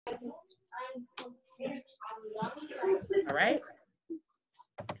All right.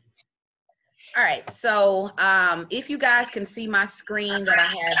 All right. So if you guys can see my screen that I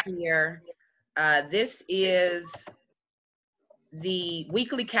have here, this is the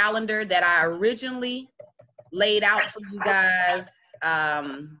weekly calendar that I originally laid out for you guys.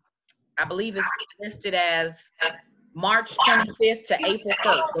 I believe it's listed as March 25th to April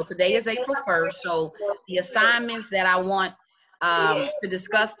 1st. So today is April 1st. So the assignments that I want to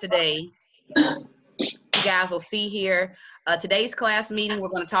discuss today, you guys will see here. Today's class meeting, we're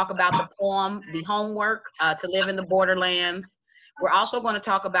going to talk about the poem, the homework, To Live in the Borderlands. We're also going to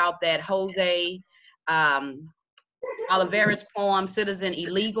talk about that Jose Oliveira's poem, Citizen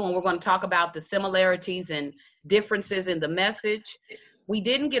Illegal, and we're going to talk about the similarities and differences in the message. We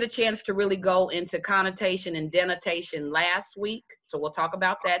didn't get a chance to really go into connotation and denotation last week, so we'll talk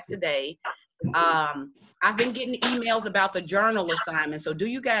about that today. I've been getting emails about the journal assignment, so do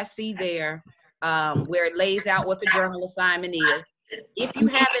you guys see there where it lays out what the journal assignment is? If you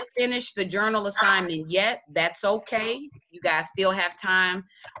haven't finished the journal assignment yet, that's okay. You guys still have time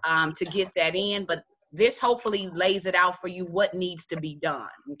to get that in, but this hopefully lays it out for you what needs to be done,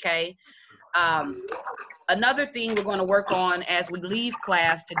 okay? Another thing we're going to work on as we leave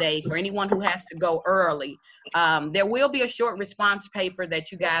class today, for anyone who has to go early, there will be a short response paper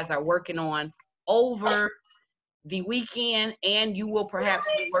that you guys are working on over the weekend, and you will perhaps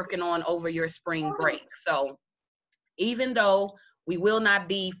be working on over your spring break. So even though we will not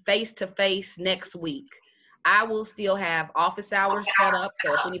be face-to-face next week, I will still have office hours set up.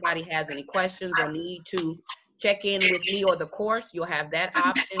 So if anybody has any questions or need to check in with me or the course, you'll have that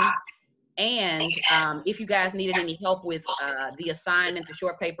option. And if you guys needed any help with the assignment, the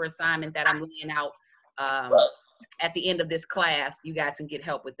short paper assignment that I'm laying out at the end of this class, you guys can get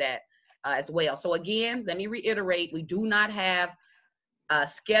help with that as well. So again, let me reiterate, we do not have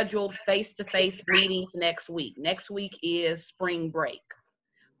scheduled face-to-face meetings next week. Next week is spring break.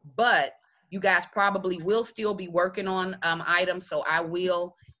 But you guys probably will still be working on items, so I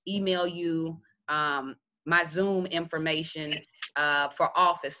will email you my Zoom information for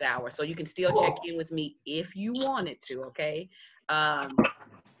office hours, so you can still check in with me if you wanted to, okay?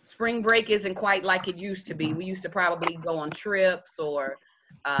 Spring break isn't quite like it used to be. We used to probably go on trips or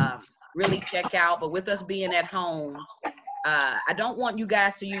really check out, but with us being at home, I don't want you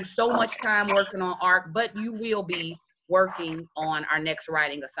guys to use so much time working on ARC, but you will be working on our next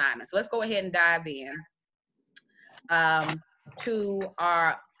writing assignment. So let's go ahead and dive in to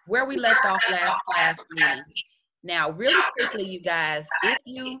our where we left off last class meeting. Now, really quickly, you guys, if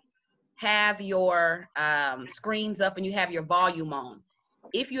you have your screens up and you have your volume on,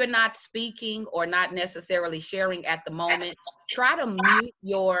 if you're not speaking or not necessarily sharing at the moment, try to mute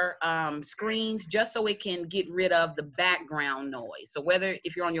your screens just so it can get rid of the background noise. So whether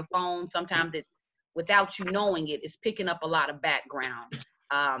if you're on your phone, sometimes it, without you knowing it, is picking up a lot of background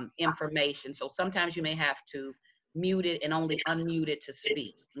information. So sometimes you may have to mute it and only unmute it to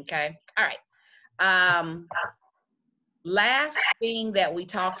speak, okay? All right. Last thing that we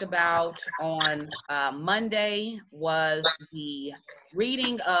talked about on Monday was the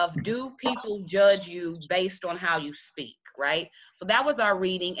reading of Do People Judge You Based on How You Speak, right? So that was our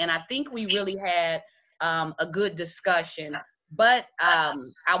reading, and I think we really had a good discussion, but I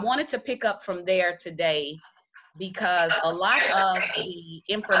wanted to pick up from there today because a lot of the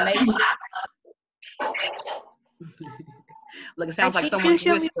information, look, it sounds like someone's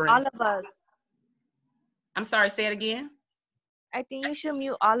whispering. All of us. I'm sorry, say it again. I think you should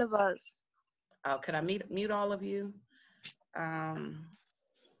mute all of us. Oh, could I mute all of you? Oh,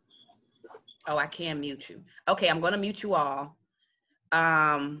 I can mute you. Okay, I'm going to mute you all.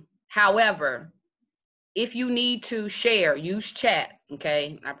 However, if you need to share, use chat,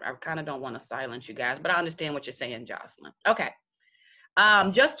 okay? I kind of don't want to silence you guys, but I understand what you're saying, Jocelyn. Okay.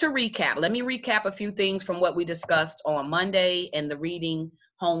 Just to recap, let me recap a few things from what we discussed on Monday and the reading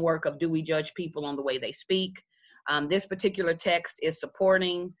homework of Do We Judge People on the Way They Speak? This particular text is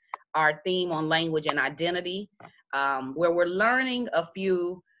supporting our theme on language and identity, where we're learning a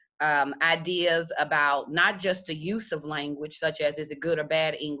few ideas about not just the use of language, such as is it good or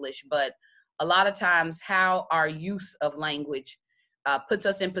bad English, but a lot of times how our use of language puts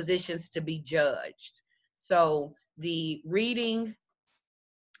us in positions to be judged. So the reading,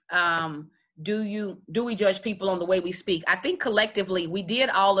 do we judge people on the way we speak? I think collectively we did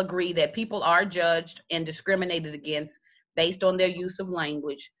all agree that people are judged and discriminated against based on their use of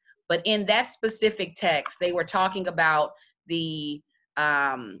language. But in that specific text, they were talking about the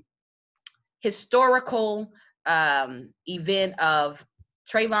historical event of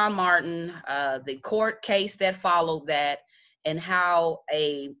Trayvon Martin, the court case that followed that, and how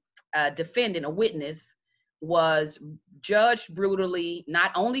a defendant, a witness, was judged brutally,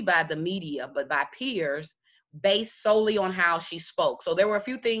 not only by the media, but by peers, based solely on how she spoke. So there were a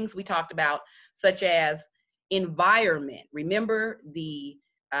few things we talked about, such as environment. Remember the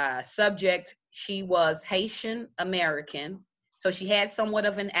subject, she was Haitian American, so she had somewhat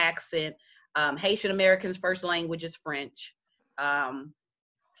of an accent. Haitian Americans' first language is French.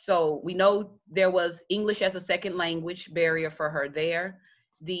 So we know there was English as a second language barrier for her there.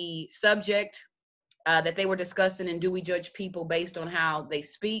 The subject that they were discussing in Do We Judge People Based on How They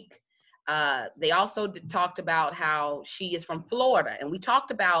Speak? They also talked about how she is from Florida. And we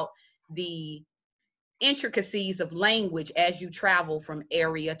talked about the intricacies of language as you travel from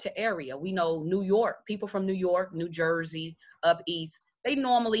area to area. We know New York, people from New York, New Jersey, up east, they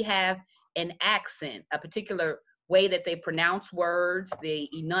normally have an accent, a particular way that they pronounce words, they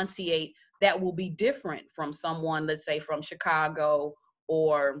enunciate, that will be different from someone, let's say from Chicago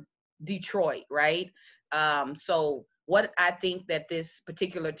or Detroit, right? So what I think that this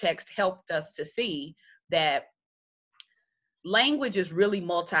particular text helped us to see, that language is really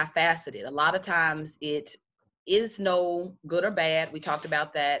multifaceted. A lot of times it is no good or bad. We talked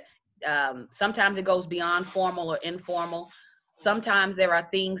about that. Sometimes it goes beyond formal or informal. Sometimes there are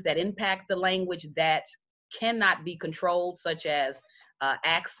things that impact the language that cannot be controlled, such as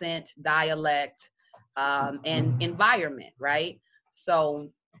accent, dialect, and environment, right?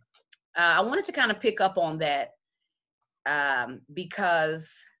 So I wanted to kind of pick up on that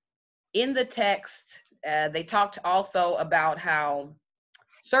because in the text, they talked also about how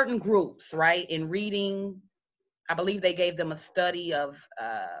certain groups, right, in reading, I believe they gave them a study of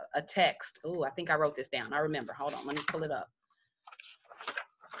a text. Oh, I think I wrote this down. I remember. Hold on, let me pull it up.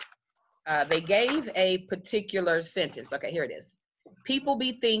 They gave a particular sentence. Okay, here it is. People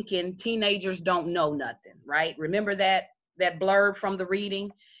be thinking teenagers don't know nothing, right? Remember that blurb from the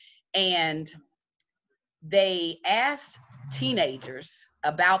reading? And they asked teenagers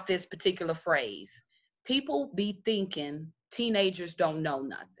about this particular phrase. People be thinking teenagers don't know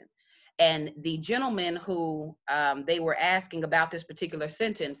nothing. And the gentleman who they were asking about this particular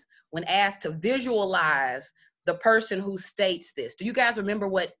sentence, when asked to visualize the person who states this, do you guys remember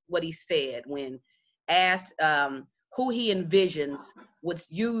what he said when asked who he envisions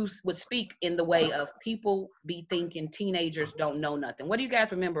would speak in the way of people be thinking teenagers don't know nothing? What do you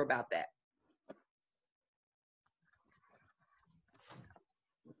guys remember about that?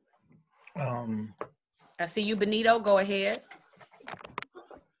 I see you, Benito. Go ahead.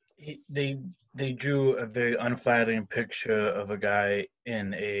 They drew a very unflattering picture of a guy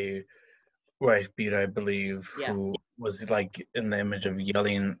in a wife beater, I believe, Yeah. who was like in the image of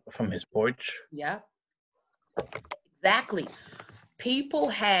yelling from his porch. Yeah. Exactly. People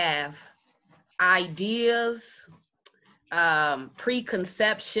have ideas,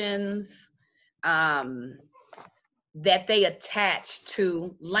 preconceptions, that they attach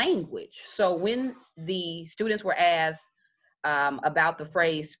to language. So when the students were asked about the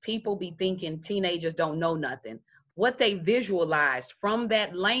phrase, people be thinking teenagers don't know nothing, what they visualized from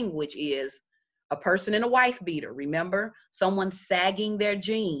that language is a person in a wife beater, remember? Someone sagging their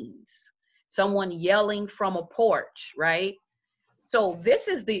jeans, someone yelling from a porch, right? So this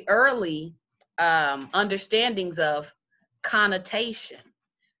is the early understandings of connotation.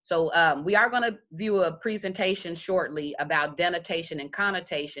 So we are going to view a presentation shortly about denotation and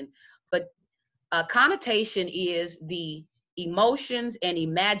connotation, but connotation is the emotions and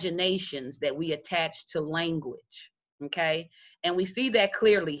imaginations that we attach to language, okay? And we see that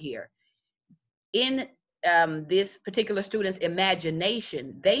clearly here. In this particular student's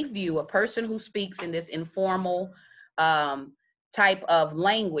imagination, they view a person who speaks in this informal type of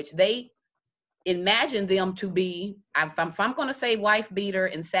language, they imagine them to be, if I'm going to say wife beater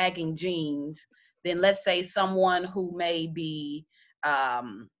and sagging jeans, then let's say someone who may be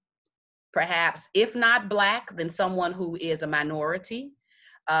perhaps, if not Black, then someone who is a minority.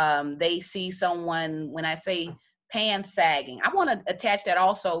 They see someone, when I say pants sagging, I want to attach that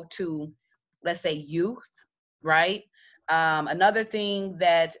also to, let's say, youth, right? Another thing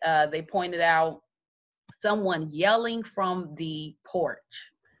that they pointed out, someone yelling from the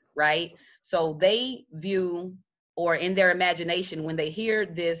porch, right? So they view, or in their imagination, when they hear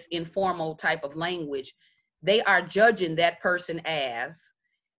this informal type of language, they are judging that person as,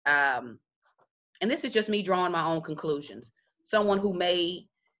 and this is just me drawing my own conclusions, someone who may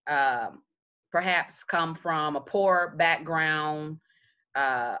perhaps come from a poor background,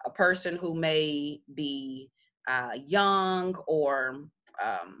 a person who may be young, or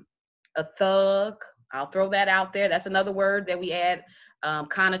a thug. I'll throw that out there. That's another word that we add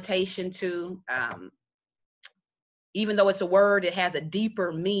connotation to. even though it's a word, it has a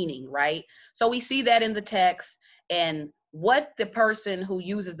deeper meaning, right? So we see that in the text, and what the person who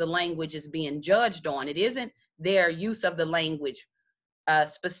uses the language is being judged on. It isn't their use of the language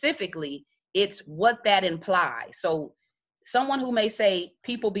specifically, it's what that implies. So someone who may say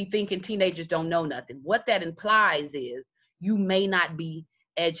people be thinking teenagers don't know nothing, what that implies is you may not be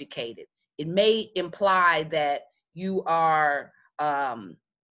educated. It may imply that you are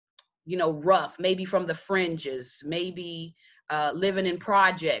you know, rough, maybe from the fringes, maybe living in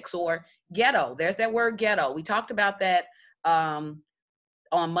projects or ghetto. There's that word ghetto. We talked about that on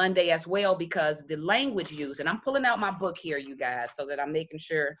Monday as well, because the language used, and I'm pulling out my book here, you guys, so that I'm making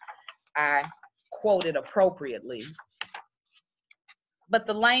sure I quote it appropriately. But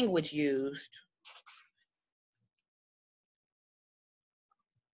the language used,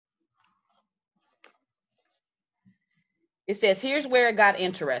 it says, here's where it got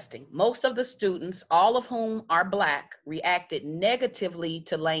interesting. Most of the students, all of whom are Black, reacted negatively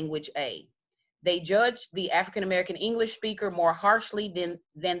to language A. They judged the African American English speaker more harshly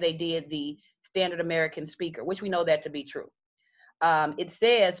than they did the standard American speaker, which we know that to be true. It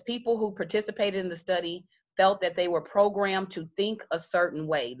says people who participated in the study felt that they were programmed to think a certain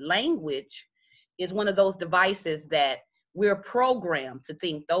way. Language is one of those devices that we're programmed to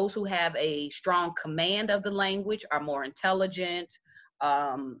think. Those who have a strong command of the language are more intelligent,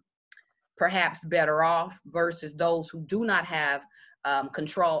 perhaps better off, versus those who do not have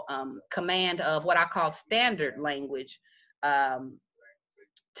command of what I call standard language,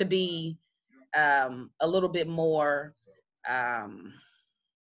 to be a little bit more,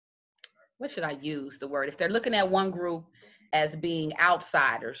 what should I use the word? If they're looking at one group as being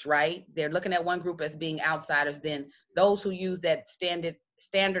outsiders, right? They're looking at one group as being outsiders, then those who use that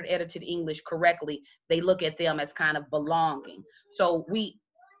standard edited English correctly, they look at them as kind of belonging. So we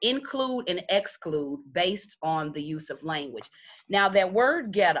include and exclude based on the use of language. Now that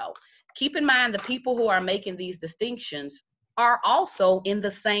word ghetto, keep in mind the people who are making these distinctions are also in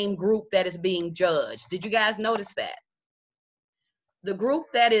the same group that is being judged. Did you guys notice that? The group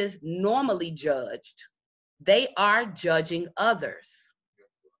that is normally judged, they are judging others.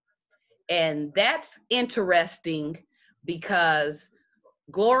 And that's interesting because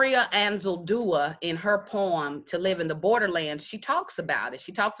Gloria Anzuldua, in her poem, To Live in the Borderlands, she talks about it.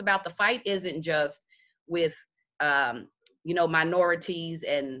 She talks about the fight isn't just with, you know, minorities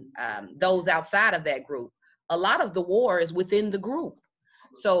and those outside of that group. A lot of the war is within the group.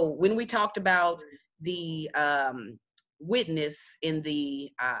 So when we talked about the witness in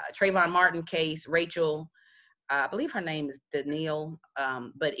the Trayvon Martin case, Rachel, I believe her name is Danielle,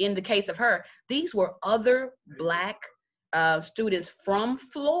 but in the case of her, these were other Black students from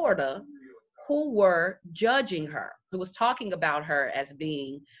Florida who were judging her, who was talking about her as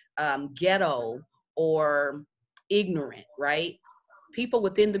being ghetto or ignorant, right? People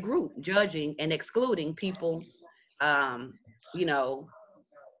within the group judging and excluding people, you know,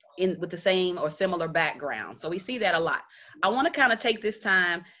 with the same or similar background. So we see that a lot. I want to kind of take this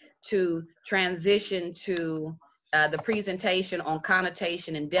time to transition to the presentation on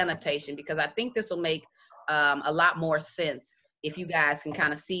connotation and denotation, because I think this will make a lot more sense if you guys can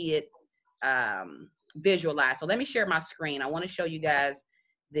kind of see it visualized. So let me share my screen. I want to show you guys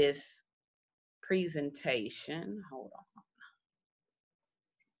this presentation. Hold on.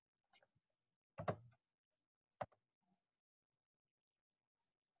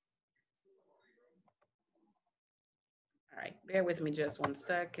 All right, bear with me just 1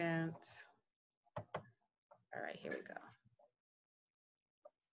 second. All right, here we go.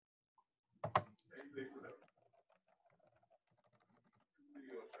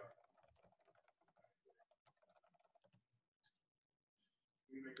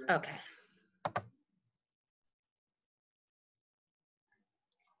 Okay.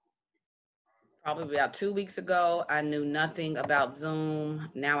 Probably about 2 weeks ago, I knew nothing about Zoom.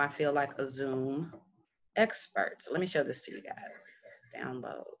 Now I feel like a Zoom expert. So let me show this to you guys.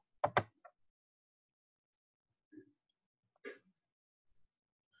 Download.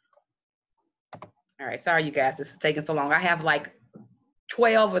 All right, sorry you guys, this is taking so long. I have like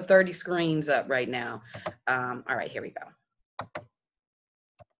 12 or 30 screens up right now. All right, here we go.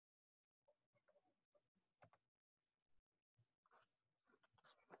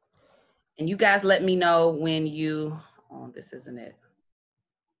 And you guys let me know when you, oh, this isn't it.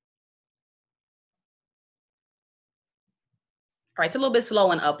 All right, it's a little bit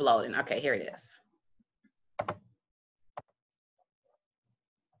slow in uploading. Okay, here it is. All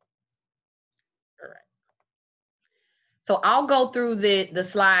right. So I'll go through the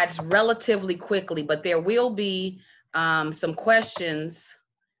slides relatively quickly, but there will be some questions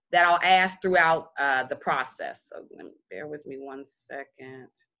that I'll ask throughout the process. So bear with me 1 second.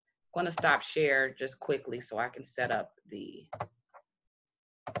 I'm going to stop share just quickly so I can set up the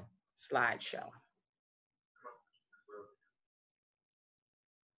slideshow.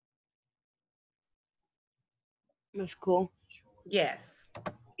 That's cool. Yes.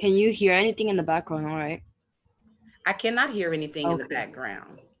 Can you hear anything in the background? All right. I cannot hear anything in the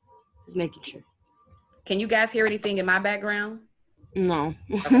background. Just making sure. Can you guys hear anything in my background? No.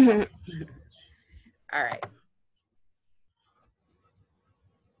 Okay. All right.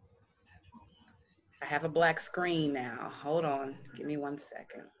 I have a black screen now. Hold on. Give me 1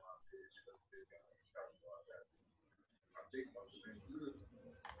 second.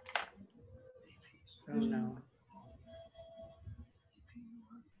 Oh no.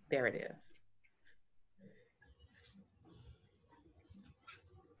 There it is.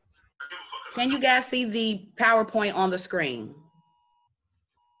 Can you guys see the PowerPoint on the screen?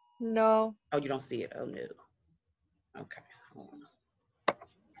 No. Oh, you don't see it? Oh no. Okay. Hold on.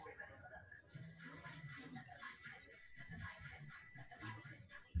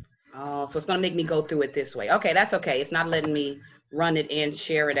 Oh, so it's going to make me go through it this way. Okay, that's okay. It's not letting me run it and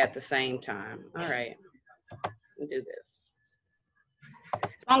share it at the same time. All right. We'll do this.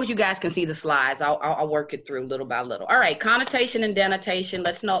 As long as you guys can see the slides, I'll work it through little by little. All right, connotation and denotation.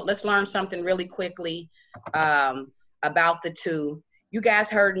 Let's learn something really quickly about the two. You guys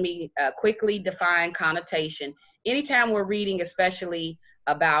heard me quickly define connotation. Anytime we're reading, especially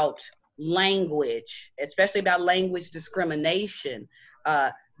about language, especially about language discrimination,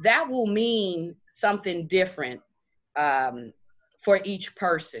 that will mean something different for each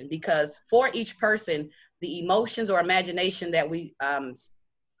person, because for each person, the emotions or imagination that we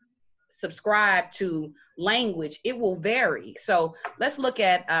subscribe to language, it will vary. So let's look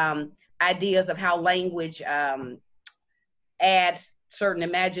at ideas of how language adds certain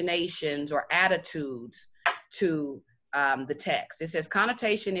imaginations or attitudes to the text. It says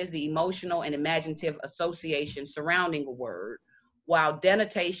connotation is the emotional and imaginative association surrounding a word, while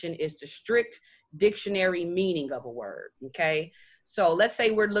denotation is the strict dictionary meaning of a word, okay? So let's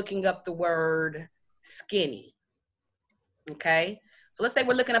say we're looking up the word skinny, okay? So let's say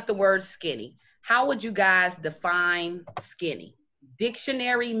we're looking up the word skinny. How would you guys define skinny?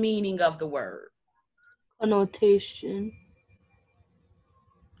 Dictionary meaning of the word. Connotation.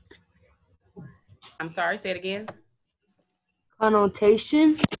 I'm sorry, say it again.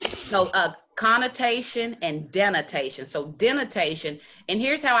 Connotation. No, connotation and denotation. So denotation, and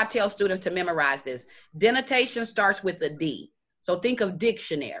here's how I tell students to memorize this. Denotation starts with a D. So think of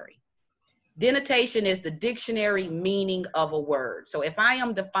dictionary. Denotation is the dictionary meaning of a word. So if I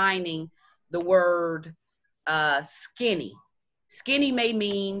am defining the word skinny, skinny may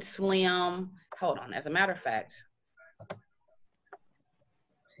mean slim. Hold on, as a matter of fact,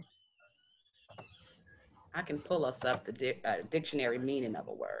 I can pull us up the dictionary meaning of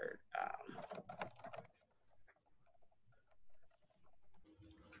a word.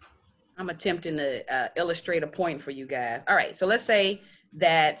 I'm attempting to illustrate a point for you guys. All right, so let's say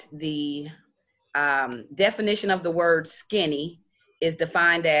that the definition of the word skinny is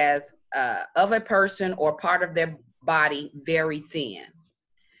defined as of a person or part of their body very thin.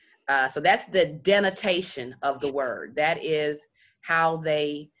 So that's the denotation of the word. That is how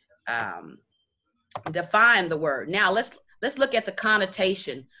they define the word. Now let's look at the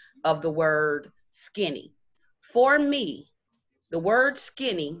connotation of the word skinny. For me, the word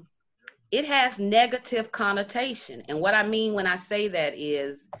skinny, it has negative connotation. And what I mean when I say that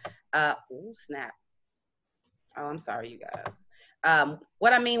is, oh snap. Oh, I'm sorry, you guys.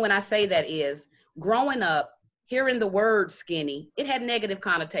 What I mean when I say that is, growing up, hearing the word skinny, it had negative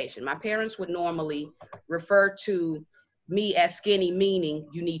connotation. My parents would normally refer to me as skinny, meaning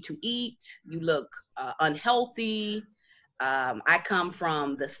you need to eat, you look unhealthy. I come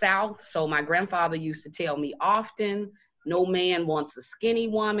from the South, so my grandfather used to tell me often, no man wants a skinny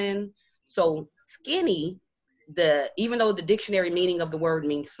woman. So skinny, even though the dictionary meaning of the word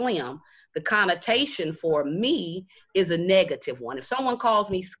means slim, the connotation for me is a negative one. If someone calls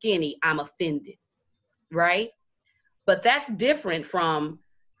me skinny, I'm offended, right? But that's different from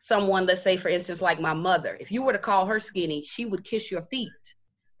someone, let's say, for instance, like my mother. If you were to call her skinny, she would kiss your feet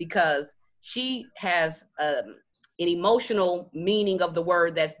because she has an emotional meaning of the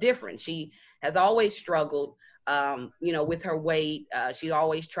word that's different. She has always struggled, with her weight. She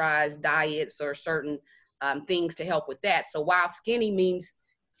always tries diets or certain things to help with that. So while skinny means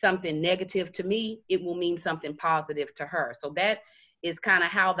something negative to me, it will mean something positive to her. So that is kind of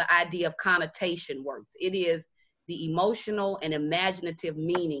how the idea of connotation works. It is the emotional and imaginative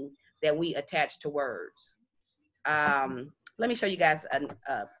meaning that we attach to words. Let me show you guys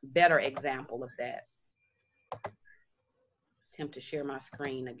a better example of that. Attempt to share my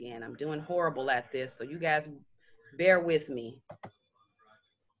screen again. I'm doing horrible at this, so you guys bear with me.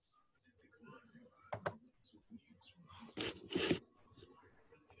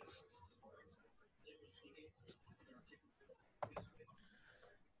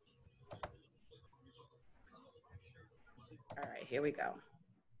 All right, here we go.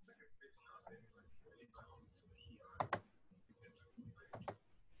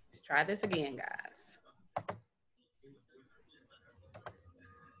 Let's try this again, guys.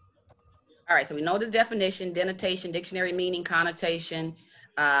 All right, so we know the definition: denotation, dictionary meaning, connotation,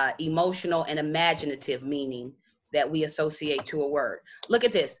 emotional and imaginative meaning that we associate to a word. Look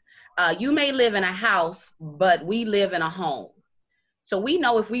at this. You may live in a house, but we live in a home. So we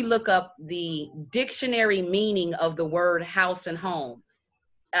know if we look up the dictionary meaning of the word house and home,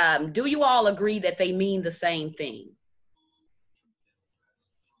 do you all agree that they mean the same thing?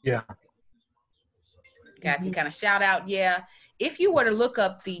 Yeah. Guys can kind of shout out, yeah. If you were to look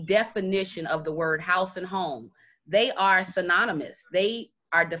up the definition of the word house and home, they are synonymous. They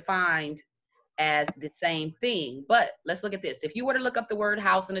are defined as the same thing. But let's look at this. If you were to look up the word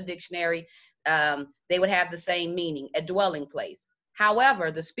house in a dictionary, they would have the same meaning, a dwelling place. However,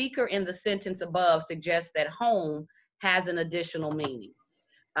 the speaker in the sentence above suggests that home has an additional meaning.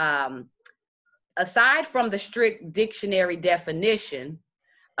 Aside from the strict dictionary definition,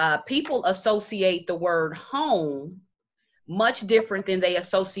 people associate the word home much different than they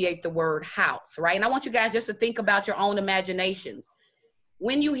associate the word house, right? And I want you guys just to think about your own imaginations.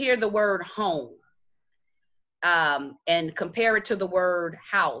 When you hear the word home and compare it to the word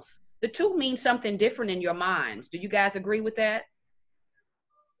house, the two mean something different in your minds. Do you guys agree with that?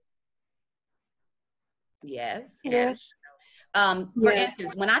 Yes. Yes. For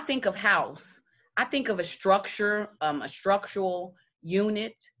instance, when I think of house, I think of a structure, a structural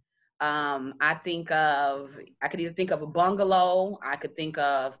unit. I could either think of a bungalow, I could think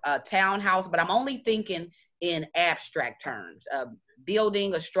of a townhouse, but I'm only thinking in abstract terms, a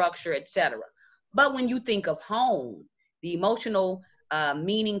building, a structure, etc. But when you think of home, the emotional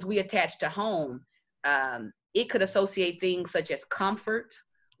meanings we attach to home, it could associate things such as comfort,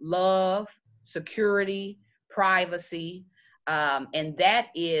 love, security, privacy, and that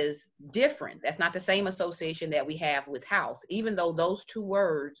is different. That's not the same association that we have with house, even though those two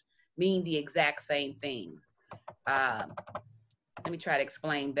words mean the exact same thing. Let me try to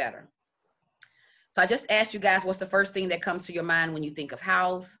explain better. So I just asked you guys, what's the first thing that comes to your mind when you think of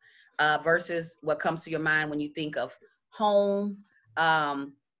house versus what comes to your mind when you think of home?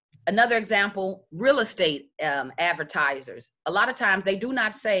 Another example, real estate advertisers. A lot of times they do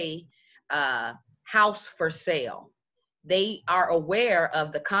not say house for sale. They are aware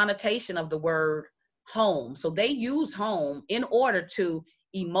of the connotation of the word home. So they use home in order to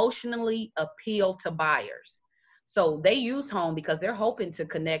emotionally appeal to buyers. So they use home because they're hoping to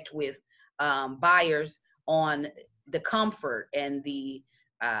connect with buyers on the comfort and the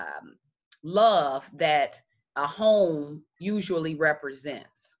love that a home usually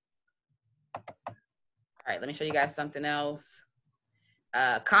represents. All right, let me show you guys something else.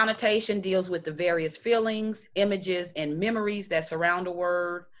 Connotation deals with the various feelings, images, and memories that surround a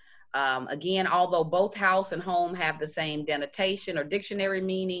word. Again, although both house and home have the same denotation or dictionary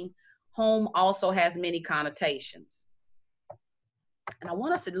meaning, home also has many connotations. And I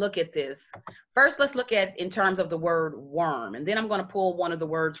want us to look at this. First, let's look at in terms of the word worm, and then I'm going to pull one of the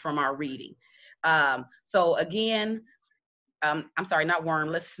words from our reading. So again, I'm sorry, not worm,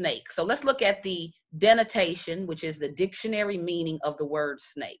 let's snake. So let's look at the denotation, which is the dictionary meaning of the word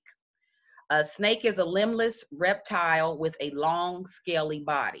snake. A snake is a limbless reptile with a long, scaly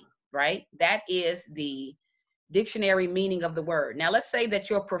body, right? That is the dictionary meaning of the word. Now, let's say that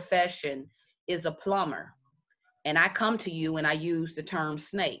your profession is a plumber, and I come to you and I use the term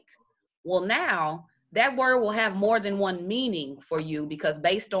snake. Well, now that word will have more than one meaning for you because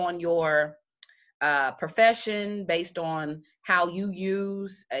based on your profession, based on how you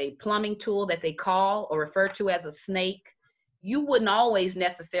use a plumbing tool that they call or refer to as a snake, you wouldn't always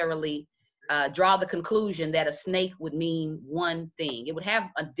necessarily draw the conclusion that a snake would mean one thing. It would have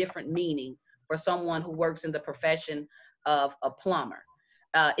a different meaning for someone who works in the profession of a plumber.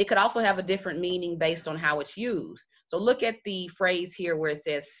 It could also have a different meaning based on how it's used. So look at the phrase here where it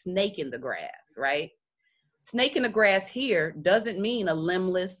says snake in the grass, right? Snake in the grass here doesn't mean a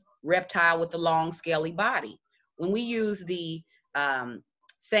limbless reptile with a long scaly body. When we use the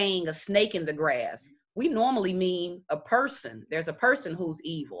saying a snake in the grass, we normally mean a person. There's a person who's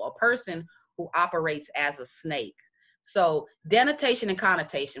evil, a person who operates as a snake. So denotation and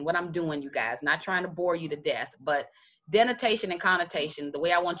connotation, what I'm doing, you guys, not trying to bore you to death, but Denotation and connotation, the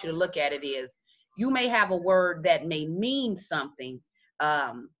way I want you to look at it is, you may have a word that may mean something,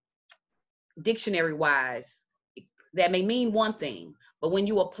 dictionary wise, that may mean one thing, but when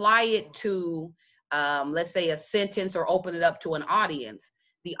you apply it to, let's say, a sentence, or open it up to an audience,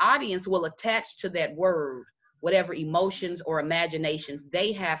 the audience will attach to that word whatever emotions or imaginations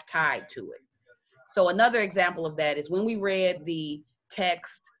they have tied to it. So another example of that is when we read the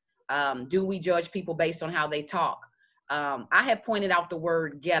text, do we judge people based on how they talk? I had pointed out the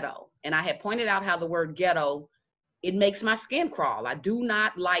word ghetto, and I had pointed out how the word ghetto, it makes my skin crawl. I do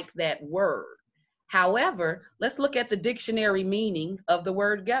not like that word. However, let's look at the dictionary meaning of the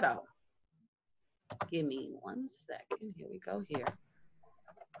word ghetto. Give me 1 second. Here we go here.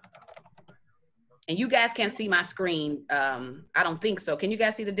 And you guys can't see my screen. I don't think so. Can you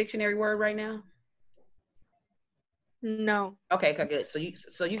guys see the dictionary word right now? No. Okay, good.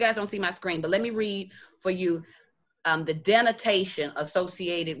 So you guys don't see my screen, but let me read for you the denotation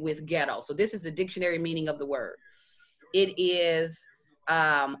associated with ghetto. So this is the dictionary meaning of the word. It is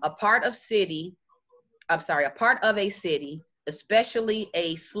a part of a city, especially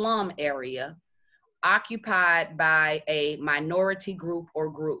a slum area, occupied by a minority group or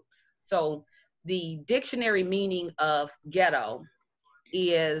groups. So the dictionary meaning of ghetto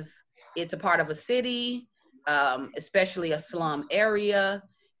is, it's a part of a city, especially a slum area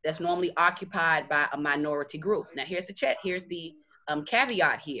that's normally occupied by a minority group. Now here's the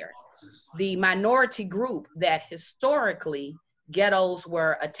caveat here. The minority group that historically ghettos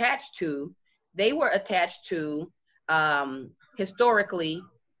were attached to, they were attached to historically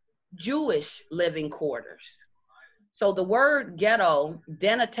Jewish living quarters. So the word ghetto,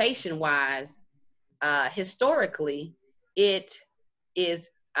 denotation wise, historically, it is,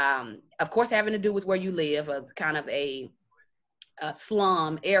 of course, having to do with where you live, a kind of a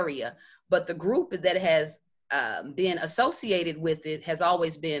slum area, but the group that has been associated with it has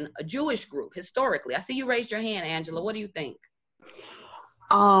always been a Jewish group historically. I see you raised your hand, Angela. What do you think?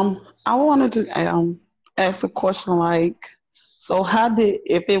 I wanted to ask a question like, so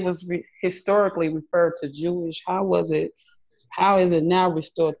if it was historically referred to Jewish, how is it now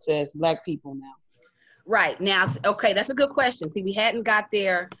restored to as Black people now? Right. Now, okay, that's a good question. See, we hadn't got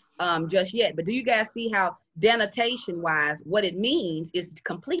there just yet, but do you guys see how denotation wise, what it means is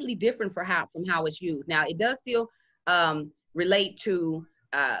completely different from how it's used. Now, it does still relate to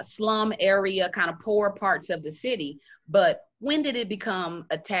slum area, kind of poor parts of the city, but when did it become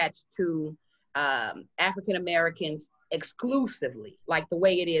attached to African Americans exclusively, like the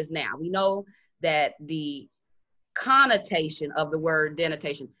way it is now? We know that the connotation of the word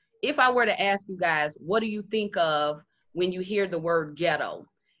denotation, if I were to ask you guys, what do you think of when you hear the word ghetto?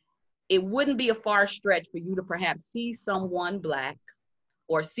 It wouldn't be a far stretch for you to perhaps see someone Black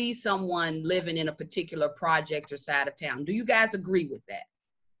or see someone living in a particular project or side of town. Do you guys agree with that?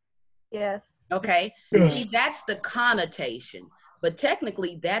 Yes. Okay. Yes. See, that's the connotation, but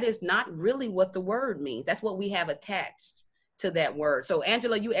technically that is not really what the word means. That's what we have attached to that word. So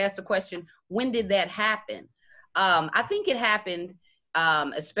Angela, you asked the question, when did that happen? I think it happened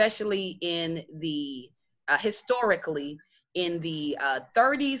especially in the historically in the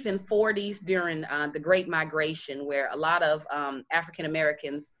 30s and 40s during the Great Migration, where a lot of African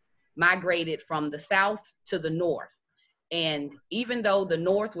Americans migrated from the South to the North. And even though the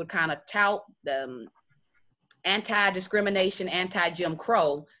North would kind of tout the anti-discrimination, anti-Jim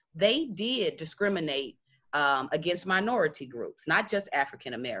Crow, they did discriminate against minority groups, not just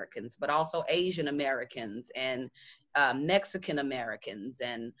African Americans, but also Asian Americans and Mexican Americans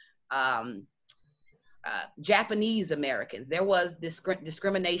and Japanese Americans. There was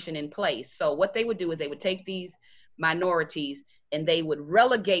discrimination in place. So what they would do is they would take these minorities and they would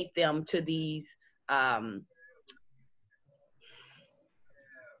relegate them to these, I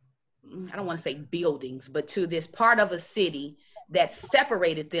don't want to say buildings, but to this part of a city that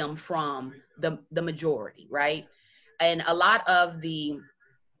separated them from the majority, right? And a lot of the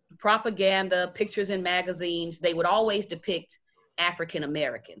propaganda, pictures in magazines, they would always depict African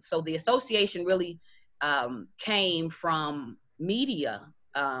Americans. So the association really came from media,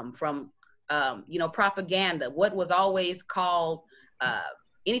 from propaganda. What was always called,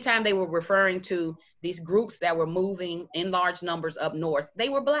 anytime they were referring to these groups that were moving in large numbers up north, they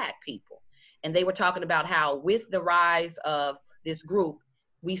were Black people. And they were talking about how with the rise of this group,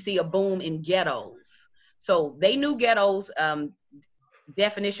 we see a boom in ghettos. So they knew ghettos,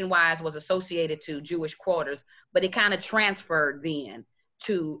 definition wise, was associated to Jewish quarters, but it kind of transferred then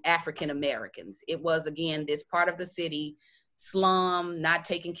to African Americans. It was, again, this part of the city, slum, not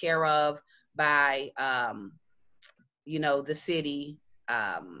taken care of by, the city.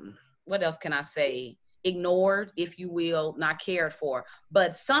 What else can I say? ignored, if you will, not cared for.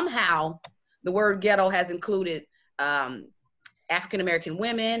 But somehow the word ghetto has included African-American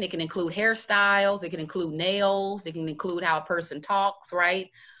women. It can include hairstyles. It can include nails. It can include how a person talks, right?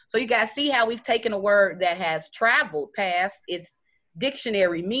 So you guys see how we've taken a word that has traveled past its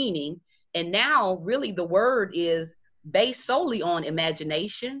dictionary meaning, and now really the word is based solely on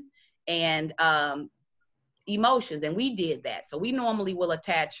imagination and emotions, and we did that. So we normally will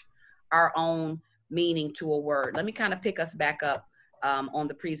attach our own meaning to a word. Let me kind of pick us back up on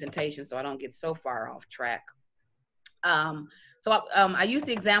the presentation so I don't get so far off track. I use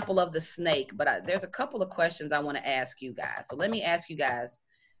the example of the snake, but there's a couple of questions I want to ask you guys. So let me ask you guys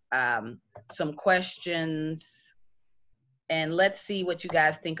some questions, and let's see what you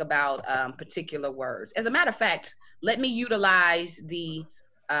guys think about particular words. As a matter of fact, let me utilize the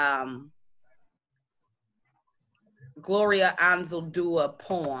Gloria Anzuldua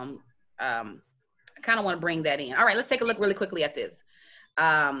poem. I kind of want to bring that in. All right, let's take a look really quickly at this.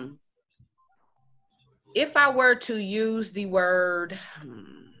 If I were to use the word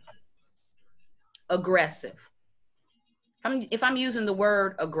aggressive, if I'm using the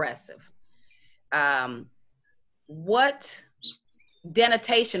word aggressive, what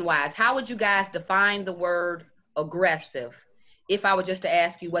denotation wise, how would you guys define the word aggressive? If I were just to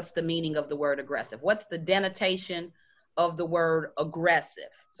ask you, what's the meaning of the word aggressive? What's the denotation of the word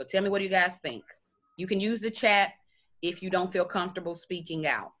aggressive? So tell me, what do you guys think? You can use the chat if you don't feel comfortable speaking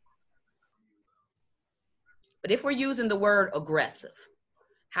out. But if we're using the word aggressive,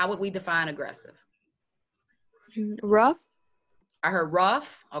 how would we define aggressive? Rough. I heard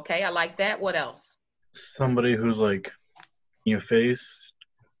rough. Okay, I like that. What else? Somebody who's like in your face.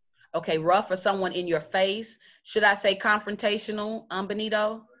 Okay, rough for someone in your face. Should I say confrontational,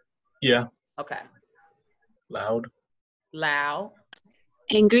 Benito? Yeah. Okay. Loud. Loud.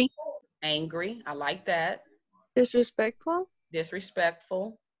 Angry. Angry. I like that. Disrespectful.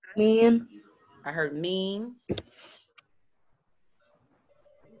 Disrespectful. Mean. I heard mean.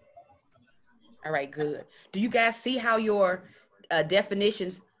 All right, good. Do you guys see how your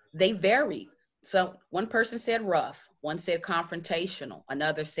definitions, they vary? So one person said rough, one said confrontational,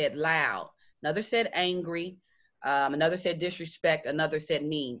 another said loud, another said angry, another said disrespect, another said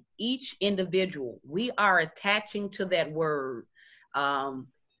mean. Each individual, we are attaching to that word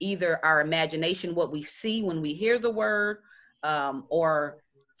either our imagination, what we see when we hear the word, or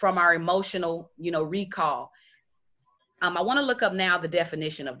from our emotional, recall. I want to look up now the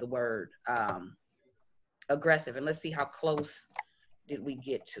definition of the word aggressive, and let's see how close did we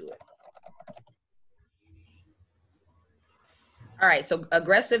get to it. All right, so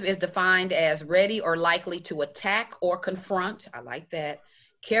aggressive is defined as ready or likely to attack or confront. I like that.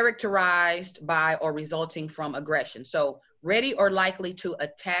 Characterized by or resulting from aggression. So ready or likely to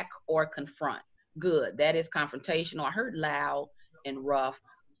attack or confront. Good, that is confrontational. I heard loud and rough.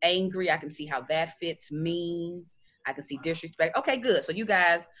 Angry, I can see how that fits. Mean, I can see disrespect. Okay, good. So you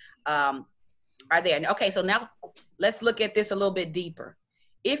guys are there. Okay, so now let's look at this a little bit deeper.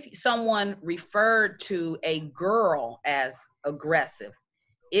 If someone referred to a girl as aggressive,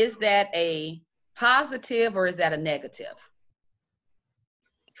 is that a positive or is that a negative?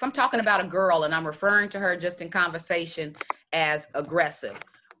 If I'm talking about a girl and I'm referring to her just in conversation as aggressive,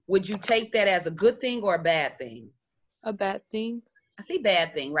 would you take that as a good thing or a bad thing? A bad thing. I see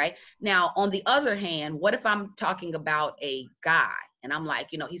bad thing, right? Now, on the other hand, what if I'm talking about a guy and I'm like,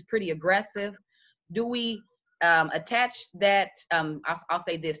 he's pretty aggressive? Do we attach that, I'll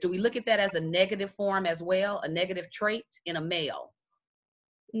say this, do we look at that as a negative form as well, a negative trait in a male?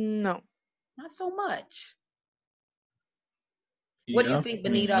 No. Not so much. Yeah. What do you think,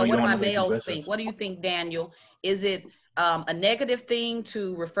 Benito? No, what do my like males aggressive. think? What do you think, Daniel? Is it a negative thing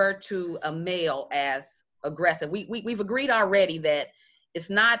to refer to a male as aggressive? We've agreed already that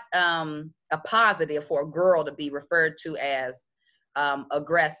it's not a positive for a girl to be referred to as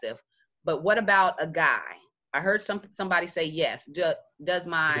aggressive. But what about a guy? I heard somebody say yes. Does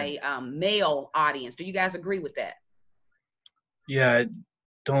my male audience, do you guys agree with that? Yeah, I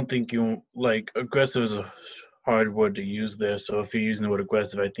don't think you, like, aggressive is a hard word to use there. So if you're using the word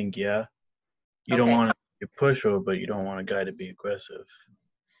aggressive, I think, yeah. You don't want to be a pushover, but you don't want a guy to be aggressive.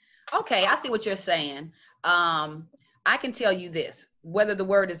 Okay, I see what you're saying. I can tell you this, whether the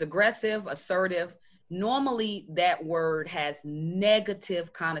word is aggressive, assertive, normally that word has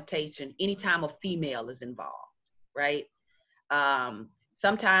negative connotation anytime a female is involved, right?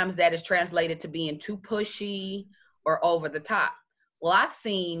 Sometimes that is translated to being too pushy or over the top. Well, I've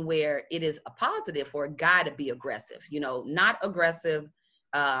seen where it is a positive for a guy to be aggressive, not aggressive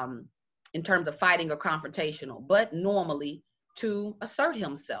in terms of fighting or confrontational, but normally to assert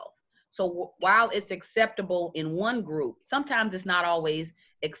himself. So while it's acceptable in one group, sometimes it's not always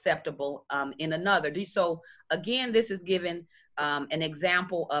acceptable in another. So again, this is given an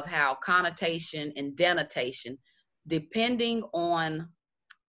example of how connotation and denotation, depending on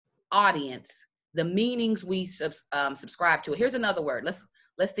audience, the meanings we subscribe to. Here's another word.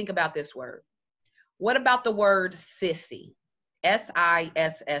 Let's think about this word. What about the word sissy?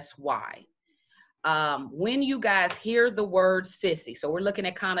 S-I-S-S-Y. When you guys hear the word sissy, so we're looking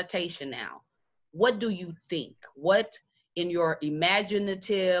at connotation now, what do you think? What in your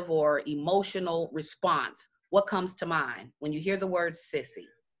imaginative or emotional response, what comes to mind when you hear the word sissy?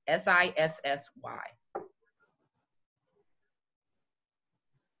 S-I-S-S-Y.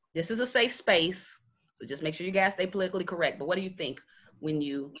 This is a safe space, so just make sure you guys stay politically correct. But what do you think when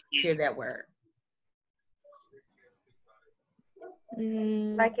you hear that word?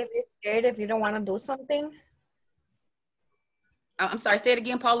 Like if you're scared, if you don't want to do something. I'm sorry, say it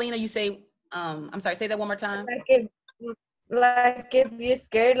again, Paulina. You say, I'm sorry, say that one more time. Like if you're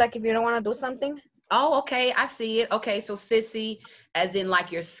scared, like if you don't want to do something. Oh, okay, I see it. Okay, so sissy, as in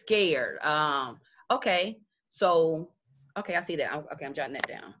like you're scared. Okay, so, okay, I see that. Okay, I'm jotting that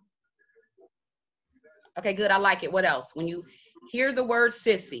down. Okay, good, I like it. What else? When you hear the word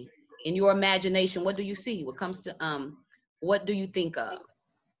sissy, in your imagination, what do you see? What comes to, what do you think of?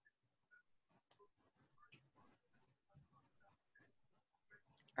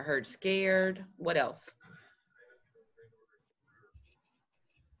 I heard scared. What else?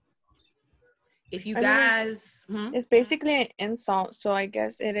 If you guys, it's basically an insult, so I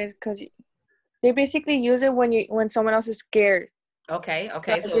guess it is because they basically use it when someone else is scared. Okay, So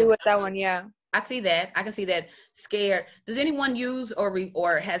I agree with that one, yeah. I see that. I can see that. Scared. Does anyone use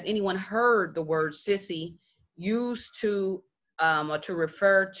or has anyone heard the word sissy used to or to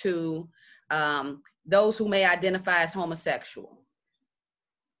refer to those who may identify as homosexual?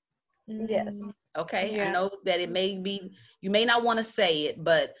 Yes. Okay, yeah. I know that it may be, you may not want to say it,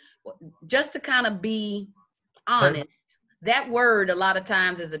 but just to kind of be honest, that word a lot of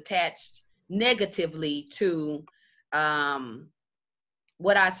times is attached negatively to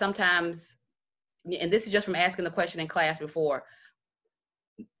what I sometimes, and this is just from asking the question in class before,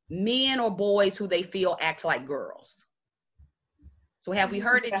 men or boys who they feel act like girls. So have we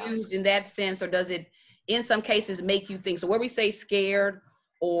heard it used in that sense, or does it in some cases make you think? So where we say scared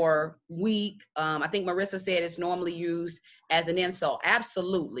or weak, I think Marissa said it's normally used as an insult.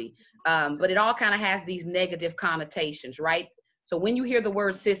 Absolutely. But it all kind of has these negative connotations, right? So when you hear the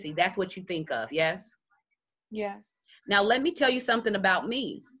word sissy, that's what you think of, yes? Yes. Now let me tell you something about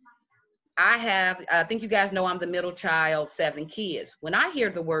me. I think you guys know I'm the middle child, 7 kids. When I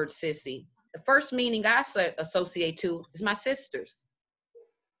hear the word sissy, the first meaning I associate to is my sisters,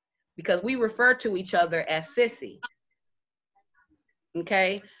 because we refer to each other as sissy.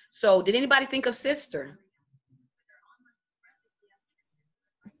 Okay, so did anybody think of sister?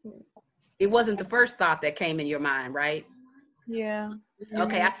 It wasn't the first thought that came in your mind, right? Yeah.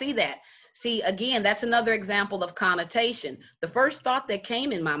 Okay, I see that. See, again, that's another example of connotation. The first thought that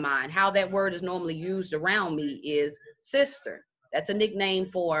came in my mind, how that word is normally used around me, is sister. That's a nickname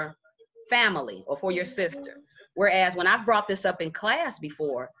for family or for your sister. Whereas when I've brought this up in class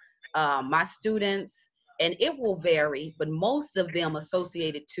before, my students, and it will vary, but most of them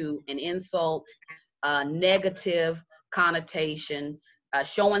associated to an insult, negative connotation,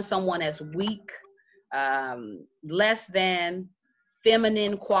 showing someone as weak, less than,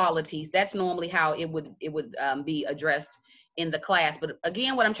 feminine qualities. That's normally how it would be addressed in the class. But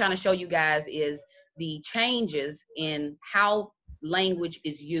again, what I'm trying to show you guys is the changes in how language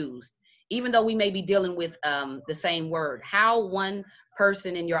is used. Even though we may be dealing with the same word, how one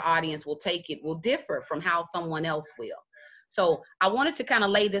person in your audience will take it will differ from how someone else will. So I wanted to kind of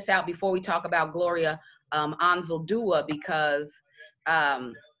lay this out before we talk about Gloria Anzuldua, because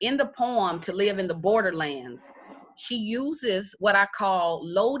in the poem To Live in the Borderlands, she uses what I call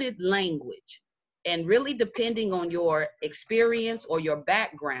loaded language. And really, depending on your experience or your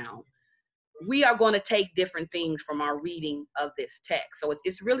background, we are going to take different things from our reading of this text. So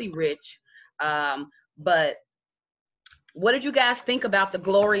it's really rich. But what did you guys think about the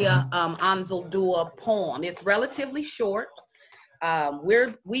Gloria Anzuldua poem? It's relatively short.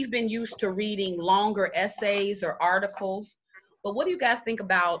 We've been used to reading longer essays or articles, but what do you guys think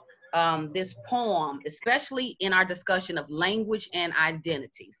about this poem, especially in our discussion of language and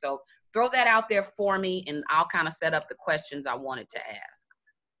identity? So throw that out there for me, and I'll kind of set up the questions I wanted to ask.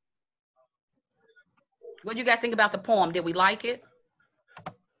 What do you guys think about the poem? Did we like it?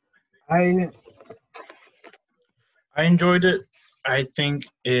 I enjoyed it. I think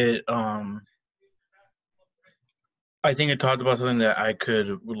it I think it talked about something that I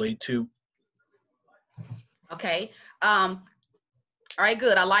could relate to. Okay. All right,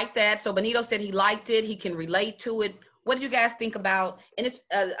 good. I like that. So Benito said he liked it. He can relate to it. What did you guys think about? And it's,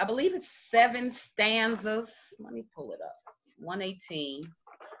 I believe it's 7 stanzas. Let me pull it up. 118.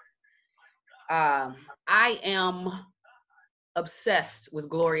 I am obsessed with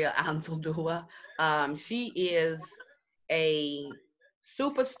Gloria Anzuldua. She is a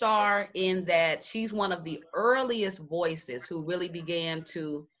superstar in that she's one of the earliest voices who really began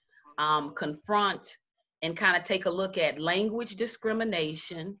to confront and kind of take a look at language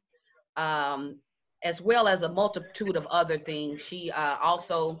discrimination, as well as a multitude of other things. She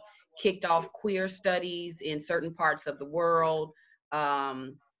also kicked off queer studies in certain parts of the world.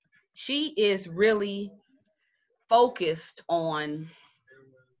 She is really focused on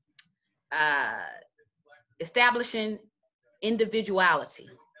establishing individuality,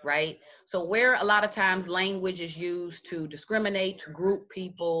 right? So where a lot of times language is used to discriminate, to group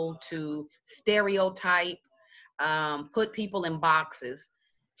people, to stereotype, put people in boxes,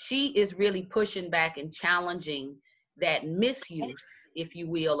 she is really pushing back and challenging that misuse, if you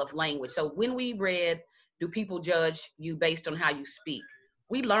will, of language. So when we read, do people judge you based on how you speak?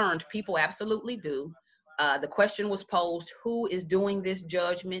 We learned people absolutely do. The question was posed, who is doing this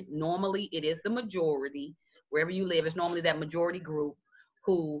judgment? Normally it is the majority. Wherever you live, it's normally that majority group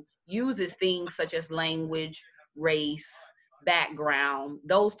who uses things such as language, race, background,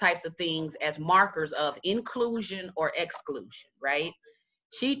 those types of things as markers of inclusion or exclusion, right?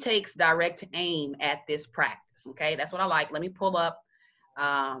 She takes direct aim at this practice, okay? That's what I like. Let me pull up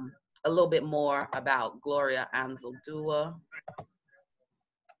a little bit more about Gloria Anzuldua.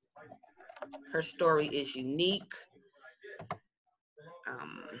 Her story is unique.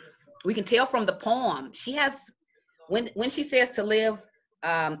 We can tell from the poem, she has, when she says to live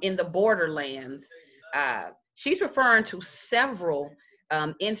in the borderlands, she's referring to several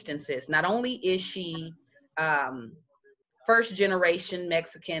instances. Not only is she first generation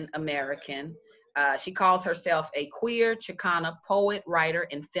Mexican American, she calls herself a queer Chicana poet, writer,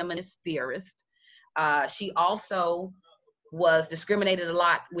 and feminist theorist. She also was discriminated a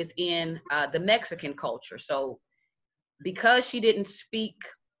lot within the Mexican culture. So because she didn't speak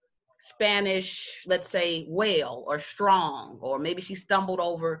Spanish, let's say, well or strong, or maybe she stumbled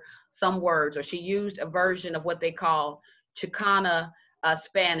over some words, or she used a version of what they call Chicana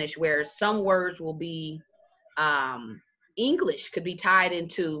Spanish, where some words will be English, could be tied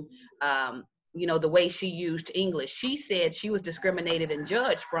into, the way she used English. She said she was discriminated and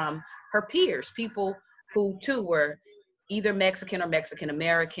judged from her peers, people who too were either Mexican or Mexican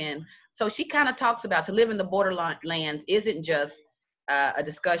American. So she kind of talks about to live in the borderlands isn't just a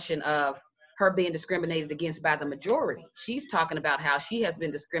discussion of her being discriminated against by the majority. She's talking about how she has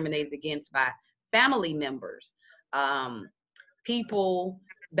been discriminated against by family members, people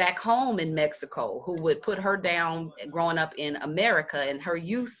back home in Mexico who would put her down growing up in America and her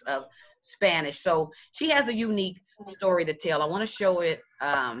use of Spanish. So she has a unique story to tell. I want to show it.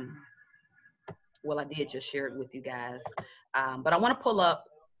 Well, I did just share it with you guys, but I want to pull up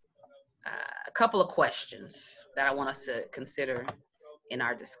a couple of questions that I want us to consider in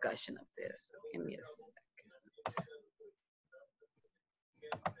our discussion of this. So give me a second.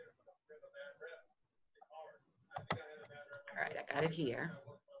 All right, I got it here.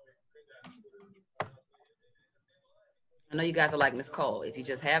 I know you guys are like, Miss Cole, if you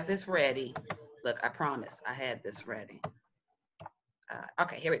just have this ready, look, I promise I had this ready.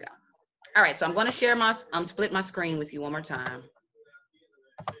 Okay, here we go. All right, so I'm going to share my, split my screen with you one more time.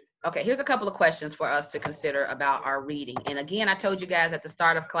 Okay, here's a couple of questions for us to consider about our reading. And again, I told you guys at the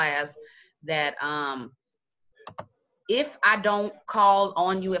start of class that if I don't call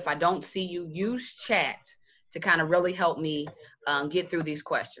on you, if I don't see you, use chat to kind of really help me get through these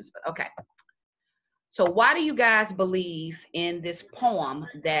questions. But okay. So why do you guys believe in this poem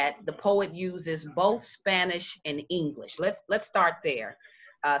that the poet uses both Spanish and English? Let's start there.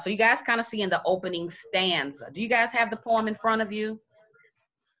 So you guys kind of see in the opening stanza. Do you guys have the poem in front of you?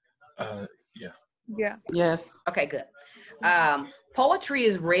 Yeah. Yeah. Yes. Okay, good. Poetry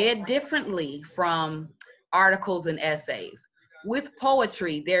is read differently from articles and essays. With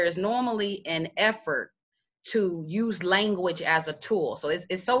poetry, there is normally an effort to use language as a tool. So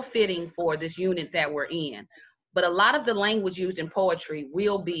it's so fitting for this unit that we're in. But a lot of the language used in poetry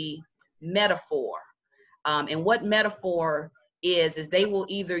will be metaphor. And what metaphor is they will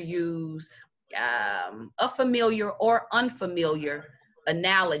either use a familiar or unfamiliar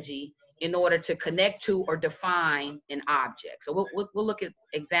analogy in order to connect to or define an object. So we'll look at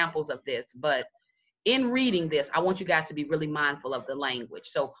examples of this, but in reading this, I want you guys to be really mindful of the language.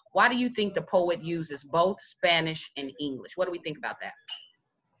 So why do you think the poet uses both Spanish and English? What do we think about that?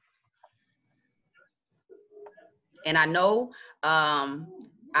 And I know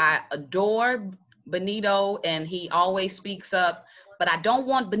I adore Benito and he always speaks up, but I don't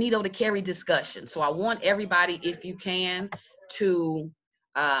want Benito to carry discussion. So I want everybody, if you can, to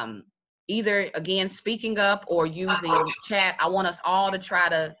either, again, speaking up or using chat. I want us all to try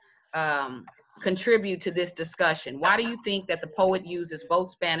to contribute to this discussion. Why do you think that the poet uses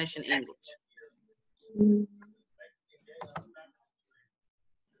both Spanish and English?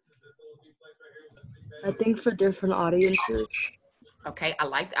 I think for different audiences. Okay,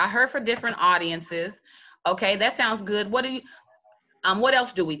 I heard for different audiences. Okay, that sounds good. What do you what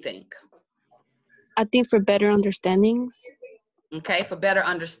else do we think? I think for better understandings. Okay, for better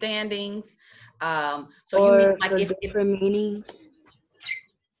understandings. So or you mean like for if different meanings?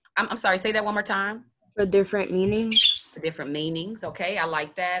 I'm sorry, say that one more time. For different meanings. For different meanings. Okay, I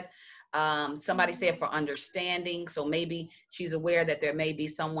like that. Somebody said for understanding. So maybe she's aware that there may be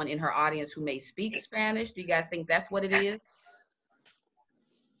someone in her audience who may speak Spanish. Do you guys think that's what it is?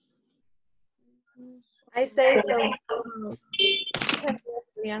 I say so.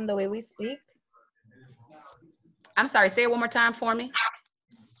 On the way we speak. I'm sorry, say it one more time for me.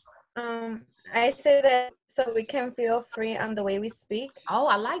 I say that so we can feel free on the way we speak. Oh,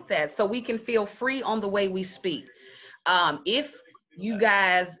 I like that. So we can feel free on the way we speak. If you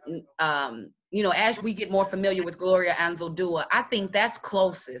guys, you know, as we get more familiar with Gloria Anzuldua, I think that's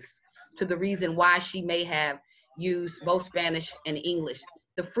closest to the reason why she may have used both Spanish and English.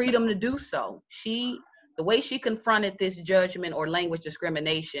 The freedom to do so. The way she confronted this judgment or language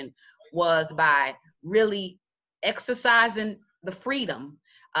discrimination was by really exercising the freedom.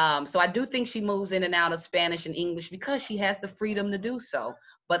 So I do think she moves in and out of Spanish and English because she has the freedom to do so.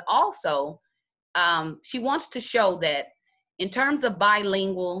 But also, she wants to show that in terms of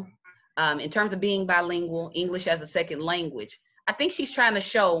bilingual, in terms of being bilingual, English as a second language, I think she's trying to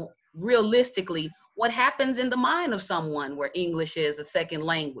show realistically what happens in the mind of someone where English is a second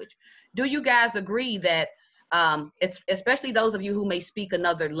language. Do you guys agree that, especially those of you who may speak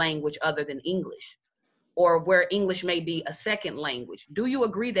another language other than English, or where English may be a second language, do you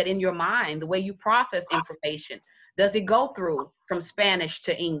agree that in your mind, the way you process information, does it go through from Spanish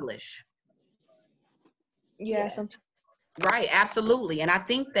to English? Yeah, Yes. sometimes. Right, absolutely. And I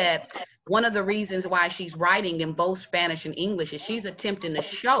think that one of the reasons why she's writing in both Spanish and English is she's attempting to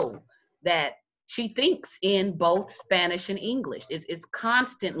show that she thinks in both Spanish and English. It's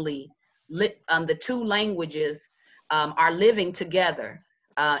constantly, the two languages are living together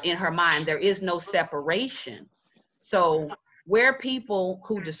in her mind. There is no separation. So where people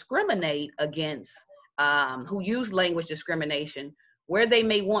who discriminate against, who use language discrimination, where they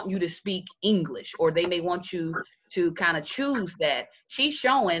may want you to speak English, or they may want you to kind of choose that, she's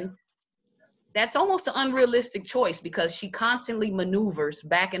showing that's almost an unrealistic choice because she constantly maneuvers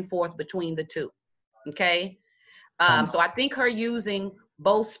back and forth between the two. Okay. So I think her using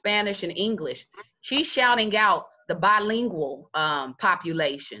both Spanish and English, she's shouting out the bilingual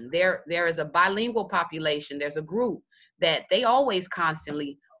population. There is a bilingual population. There's a group that they always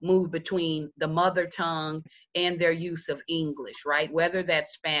constantly move between the mother tongue and their use of English, right? Whether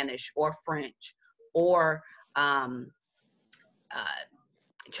that's Spanish or French or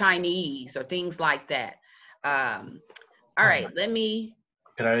Chinese or things like that. All right, let me.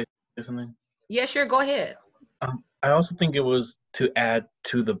 Could I do something? Yeah, sure, go ahead. I also think it was to add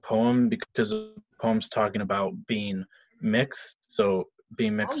to the poem because the poem's talking about being mixed, so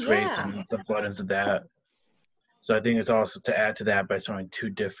being mixed race and the importance of that. So I think it's also to add to that by showing two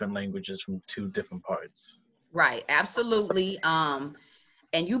different languages from two different parts. Right, absolutely. And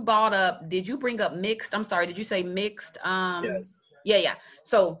you brought up, did you bring up mixed? I'm sorry, did you say mixed? Yes. Yeah.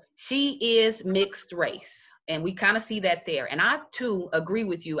 So she is mixed race, and we kind of see that there. And I too agree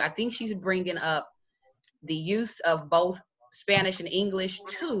with you. I think she's bringing up the use of both Spanish and English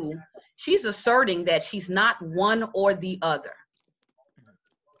too. She's asserting that she's not one or the other.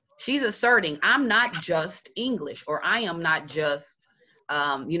 She's asserting, I'm not just English, or I am not just,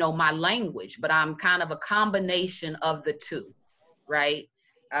 my language, but I'm kind of a combination of the two, right?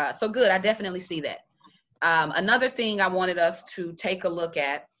 So good, I definitely see that. Another thing I wanted us to take a look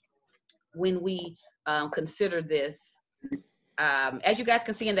at when we consider this, as you guys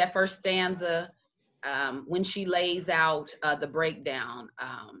can see in that first stanza, when she lays out the breakdown,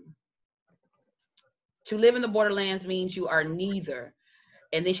 to live in the borderlands means you are neither.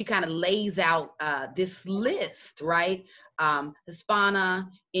 And then she kind of lays out this list, right? Hispana,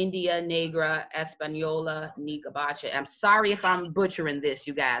 India, Negra, Española, ni Gabacha. I'm sorry if I'm butchering this,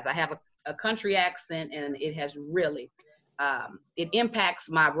 you guys. I have a country accent, and it has really, it impacts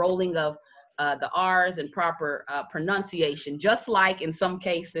my rolling of the R's and proper pronunciation, just like in some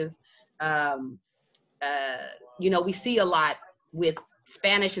cases, you know, we see a lot with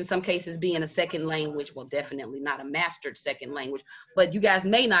Spanish in some cases being a second language. Well, definitely not a mastered second language, but you guys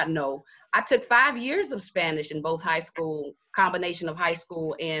may not know, I took 5 years of Spanish in both high school, combination of high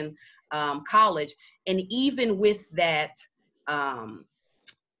school and college. And even with that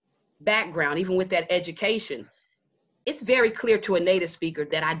background, even with that education, it's very clear to a native speaker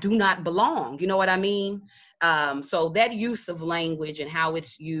that I do not belong. You know what I mean? So that use of language and how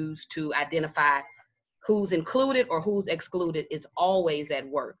it's used to identify who's included or who's excluded is always at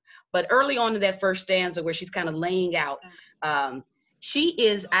work. But early on in that first stanza where she's kind of laying out, she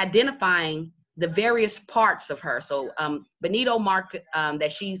is identifying the various parts of her. So Benito marked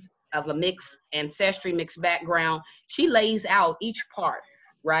that she's of a mixed ancestry, mixed background. She lays out each part,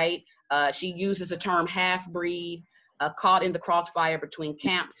 right? She uses the term half-breed, caught in the crossfire between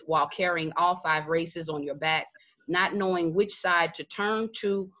camps while carrying all 5 races on your back, not knowing which side to turn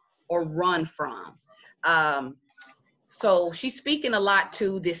to or run from. So she's speaking a lot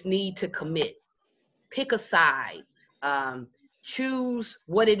to this need to commit, pick a side, choose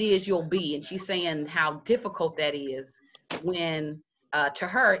what it is you'll be. And she's saying how difficult that is when to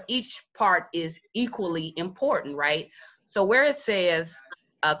her, each part is equally important, right? So where it says,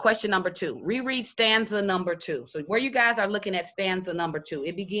 question number 2, reread stanza number 2. So where you guys are looking at stanza number 2,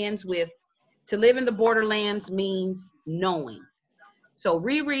 it begins with, to live in the borderlands means knowing. So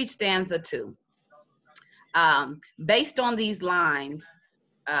reread stanza 2. Based on these lines,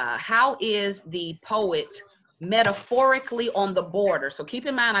 how is the poet metaphorically on the border? So keep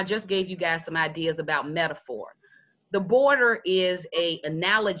in mind, I just gave you guys some ideas about metaphor. The border is an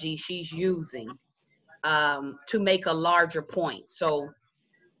analogy she's using to make a larger point. So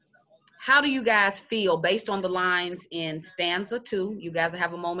how do you guys feel based on the lines in stanza 2? You guys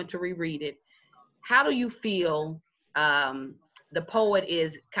have a moment to reread it. How do you feel the poet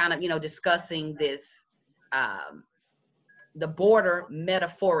is kind of, you know, discussing this, the border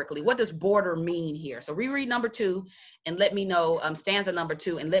metaphorically? What does border mean here? So reread number 2 and let me know, stanza number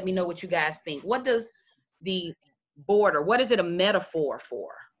 2, and let me know what you guys think. What does the border, what is it a metaphor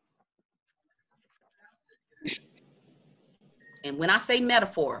for? And when I say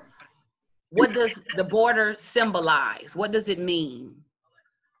metaphor, what does the border symbolize? What does it mean?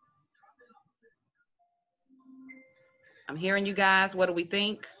 I'm hearing you guys. What do we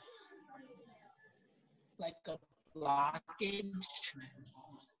think? Like a blockage.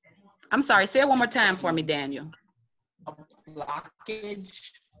 I'm sorry, say it one more time for me, Daniel. A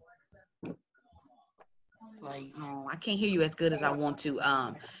blockage. Like, oh, I can't hear you as good as I want to,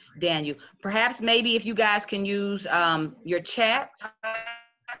 Daniel. Perhaps maybe if you guys can use your chat.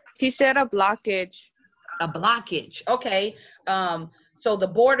 He said a blockage. A blockage, okay. So the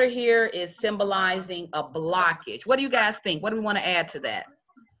border here is symbolizing a blockage. What do you guys think? What do we want to add to that?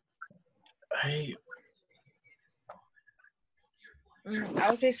 I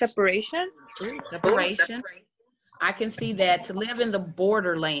would say separation. Separation. I can see that, to live in the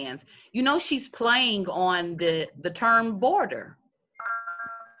borderlands. You know, she's playing on the term border.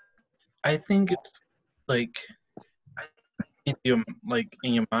 I think it's like in your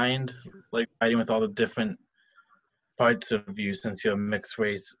mind, like fighting with all the different parts of you, since you're a mixed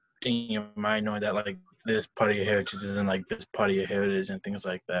race, in your mind, knowing that like this part of your heritage isn't like this part of your heritage and things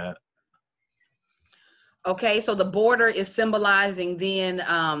like that. Okay, so the border is symbolizing then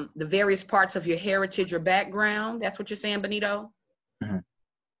the various parts of your heritage or background. That's what you're saying, Benito?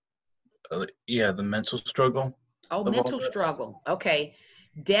 Mm-hmm. Yeah, the mental struggle. Oh, mental struggle. Okay,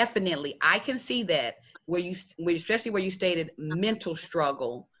 definitely. I can see that especially where you stated mental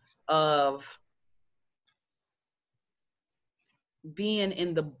struggle of being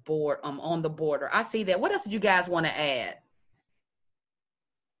in the on the border. I see that. What else did you guys want to add?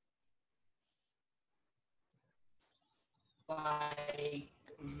 like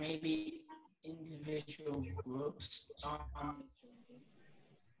maybe individual groups.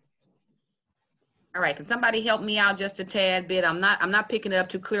 All right, can somebody help me out just a tad bit? I'm not picking it up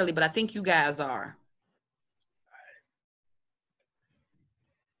too clearly, but I think you guys are.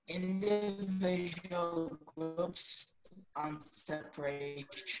 Individual groups on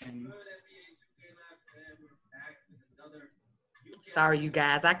separation. Sorry, you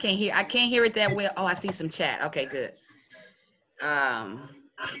guys. I can't hear it that well. Oh, I see some chat. Okay, good. All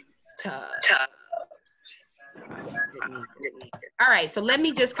right, so let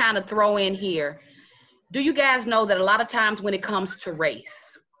me just kind of throw in here. Do you guys know that a lot of times when it comes to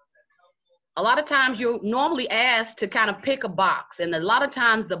race, a lot of times you're normally asked to kind of pick a box, and a lot of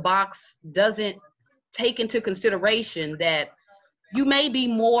times the box doesn't take into consideration that you may be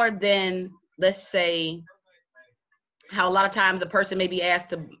more than, let's say, how a lot of times a person may be asked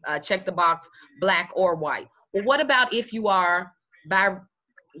to check the box black or white. Well, what about if you are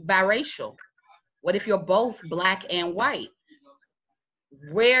biracial? What if you're both black and white?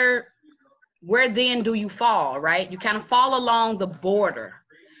 Where then do you fall, right? You kind of fall along the border.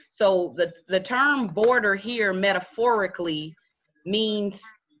 So the term border here metaphorically means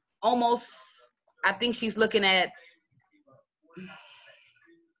almost, I think she's looking at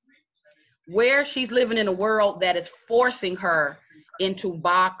where she's living in a world that is forcing her into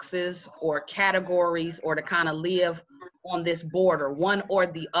boxes or categories, or to kind of live on this border, one or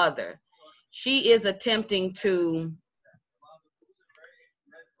the other. She is attempting to,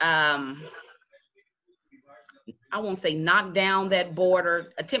 I won't say knock down that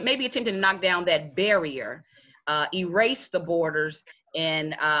border, maybe attempting to knock down that barrier, erase the borders,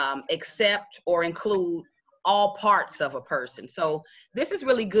 and accept or include all parts of a person. So this is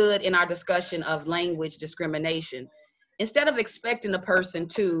really good in our discussion of language discrimination. Instead of expecting a person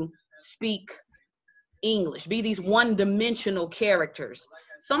to speak English, be these one-dimensional characters,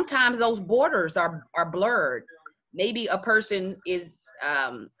 sometimes those borders are blurred. Maybe a person is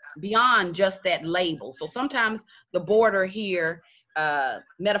beyond just that label. So sometimes the border here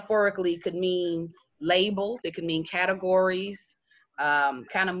metaphorically could mean labels, it could mean categories,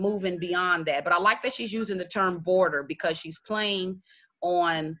 kind of moving beyond that. But I like that she's using the term border because she's playing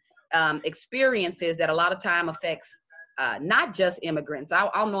on experiences that a lot of time affects not just immigrants.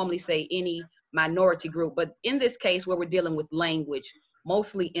 I'll normally say any minority group, but in this case where we're dealing with language,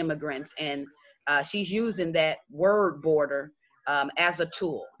 mostly immigrants, and she's using that word border as a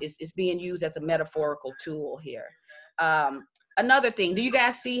tool. It's being used as a metaphorical tool here. Another thing, do you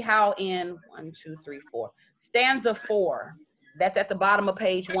guys see how in stanza 4, that's at the bottom of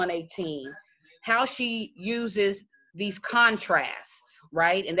page 118, how she uses these contrasts,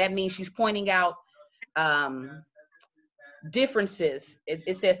 right? And that means she's pointing out differences.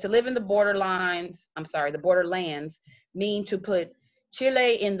 It says to live in the borderlands mean to put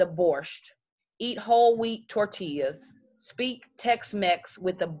chile in the borscht, eat whole wheat tortillas, speak Tex-Mex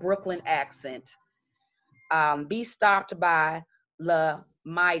with a Brooklyn accent, be stopped by La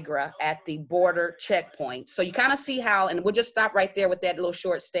Migra at the border checkpoint. So you kind of see how, and we'll just stop right there with that little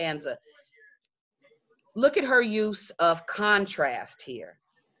short stanza. Look at her use of contrast here.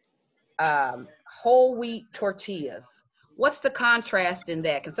 Whole wheat tortillas. What's the contrast in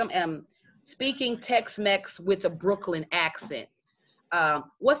that? Because some speaking Tex-Mex with a Brooklyn accent.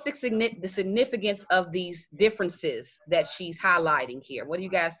 What's the significance of these differences that she's highlighting here? What do you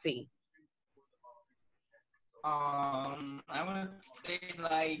guys see? I would say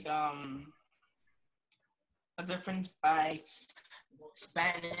like a difference by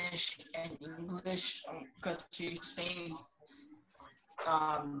Spanish and English, because she's saying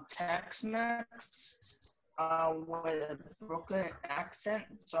Tex-Mex with a Brooklyn accent.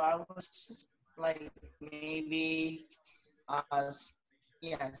 So I was like maybe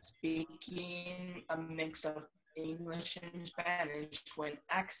speaking a mix of English and Spanish with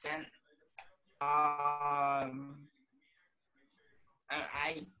accent. I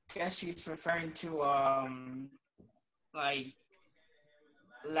guess she's referring to like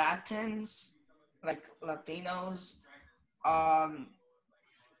Latins, like Latinos,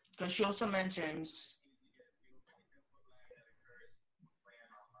 because she also mentions.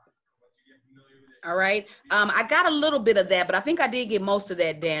 All right, I got a little bit of that, but I think I did get most of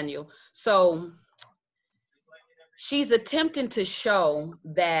that, Daniel. So she's attempting to show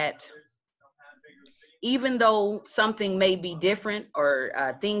that even though something may be different, or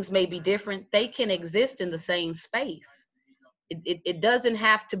things may be different, they can exist in the same space. It doesn't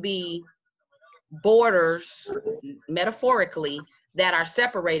have to be borders, metaphorically, that are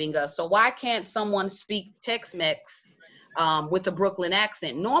separating us. So why can't someone speak Tex-Mex with a Brooklyn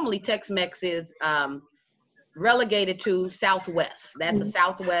accent? Normally Tex-Mex is relegated to Southwest. That's a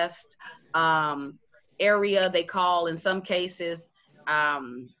Southwest area they call, in some cases,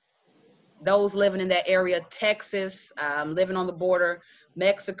 those living in that area, Texas, living on the border,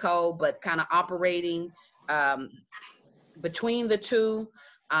 Mexico, but kind of operating between the two.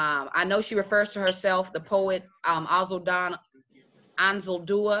 I know she refers to herself, the poet Anzuldua,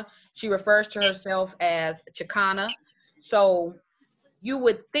 she refers to herself as Chicana. So you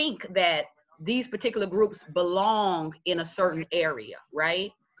would think that these particular groups belong in a certain area,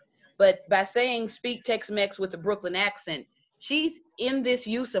 right? But by saying speak Tex-Mex with a Brooklyn accent, she's in this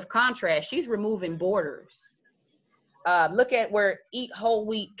use of contrast, she's removing borders. Look at where eat whole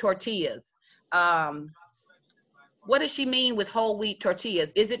wheat tortillas. what does she mean with whole wheat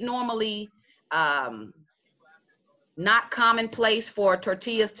tortillas? Is it normally not commonplace for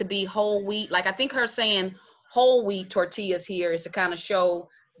tortillas to be whole wheat? Like, I think her saying whole wheat tortillas here is to kind of show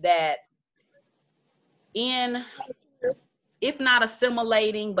that in, if not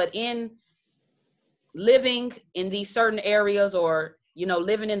assimilating, but in living in these certain areas, or, you know,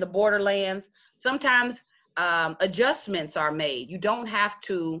 living in the borderlands, sometimes adjustments are made. You don't have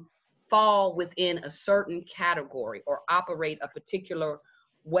to fall within a certain category or operate a particular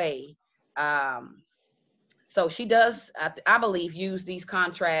way. So she does, I believe, use these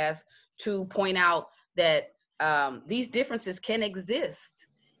contrasts to point out that these differences can exist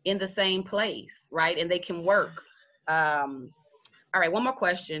in the same place, right? And they can work. All right, one more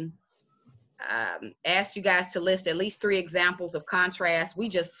question. Asked you guys to list at least 3 examples of contrast. We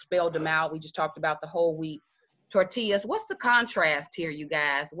just spelled them out. We just talked about the whole wheat tortillas. What's the contrast here, you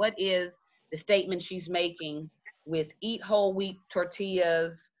guys? What is the statement she's making with eat whole wheat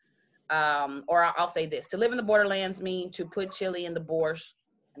tortillas? Or I'll say this: to live in the borderlands mean to put chili in the borscht.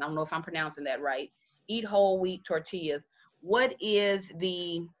 And I don't know if I'm pronouncing that right. Eat whole wheat tortillas. What is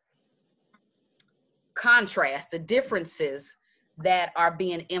the contrast, the differences that are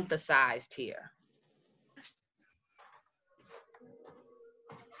being emphasized here?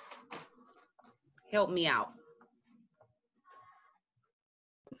 Help me out.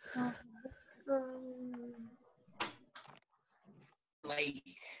 Like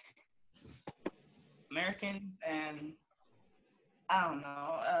Americans and I don't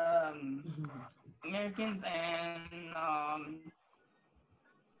know, Americans and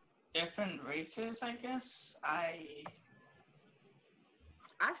different races, I guess. I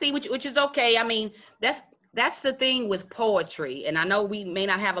see, which is okay. I mean, that's the thing with poetry. And I know we may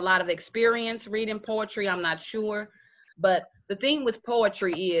not have a lot of experience reading poetry, I'm not sure. But the thing with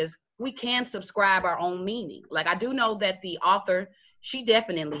poetry is we can subscribe our own meaning. Like, I do know that the author, she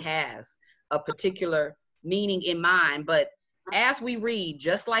definitely has a particular meaning in mind. But as we read,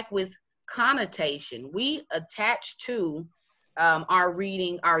 just like with connotation, we attach to our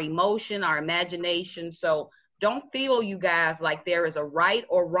reading, our emotion, our imagination. So don't feel, you guys, like there is a right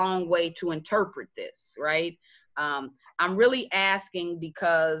or wrong way to interpret this, right? I'm really asking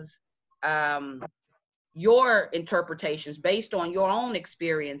because your interpretations based on your own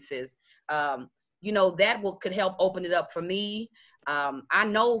experiences, you know, that could help open it up for me. I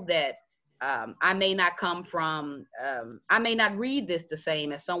know that I may not come from, I may not read this the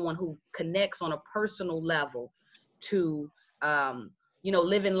same as someone who connects on a personal level to, you know,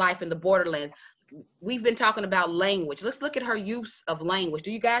 living life in the borderlands. We've been talking about language. Let's look at her use of language.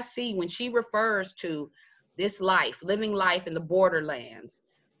 Do you guys see when she refers to this life, living life in the borderlands,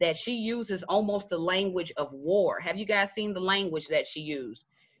 that she uses almost the language of war? Have you guys seen the language that she used?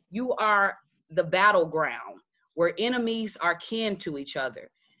 You are the battleground where enemies are kin to each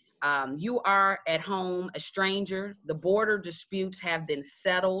other. You are at home a stranger. The border disputes have been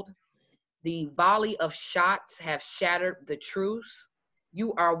settled. The volley of shots have shattered the truce.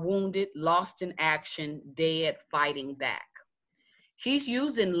 You are wounded, lost in action, dead, fighting back. She's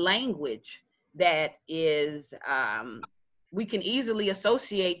using language that is, we can easily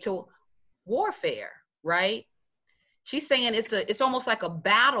associate to warfare, right? She's saying it's almost like a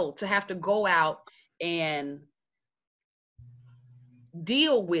battle to have to go out and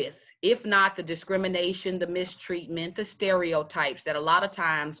deal with, if not the discrimination, the mistreatment, the stereotypes that a lot of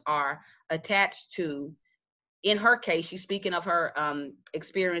times are attached to. In her case, she's speaking of her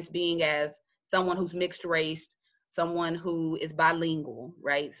experience being as someone who's mixed race, someone who is bilingual,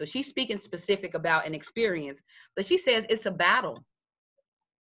 right? So she's speaking specific about an experience, but she says it's a battle.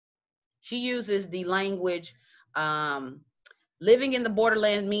 She uses the language, living in the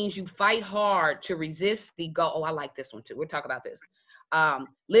borderland means you fight hard to resist the goal. Oh, I like this one too. We'll talk about this.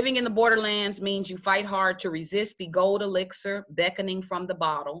 Living in the borderlands means you fight hard to resist the gold elixir beckoning from the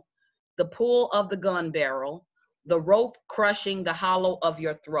bottle, the pull of the gun barrel, the rope crushing the hollow of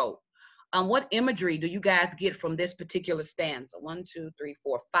your throat. What imagery do you guys get from this particular stanza? 1, 2, 3,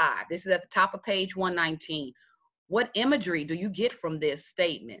 4, 5. This is at the top of page 119. What imagery do you get from this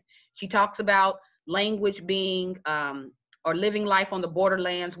statement? She talks about language being, or living life on the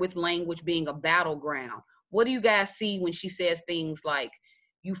borderlands with language being a battleground. What do you guys see when she says things like,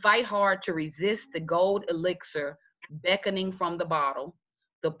 you fight hard to resist the gold elixir beckoning from the bottle,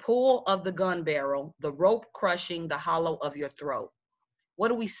 the pull of the gun barrel, the rope crushing the hollow of your throat? What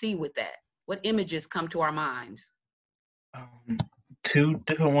do we see with that? What images come to our minds? 2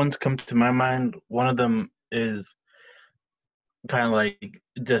 different ones come to my mind. One of them is kind of like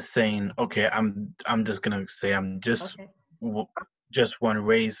just saying, okay, I'm just gonna say I'm just Okay. just one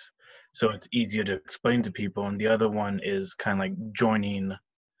race, so it's easier to explain to people. And the other one is kind of like joining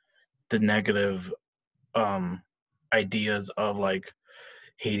the negative ideas of like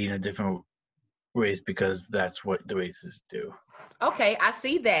hating a different race because that's what the races do. Okay, I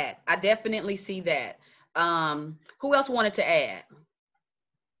see that. I definitely see that. Who else wanted to add?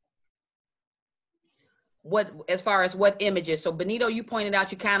 What, as far as what images? So Benito, you pointed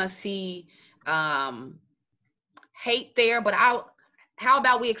out you kind of see hate there, but how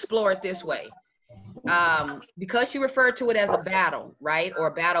about we explore it this way? Because she referred to it as a battle, right? Or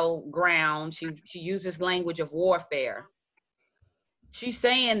a battleground. She uses language of warfare. She's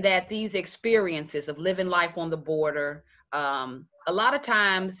saying that these experiences of living life on the border, a lot of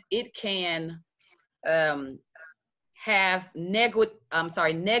times it can have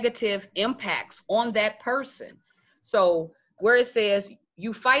negative impacts on that person. So where it says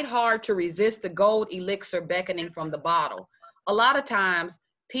you fight hard to resist the gold elixir beckoning from the bottle, a lot of times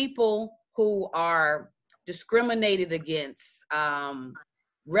people who are discriminated against,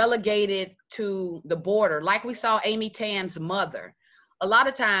 relegated to the border, like we saw Amy Tan's mother, a lot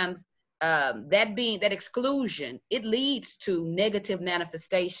of times that exclusion, it leads to negative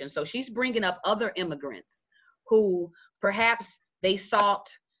manifestation. So she's bringing up other immigrants who perhaps they sought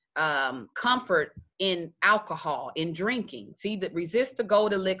comfort in alcohol, in drinking. See, that resist the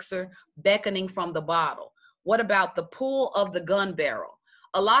gold elixir beckoning from the bottle. What about the pull of the gun barrel?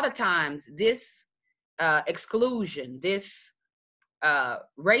 A lot of times this exclusion, this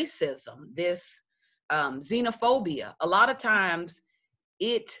racism, this xenophobia, a lot of times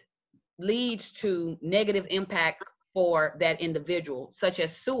it leads to negative impact for that individual, such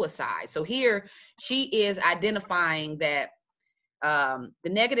as suicide. So here she is identifying that the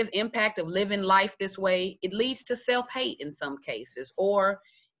negative impact of living life this way, it leads to self-hate in some cases, or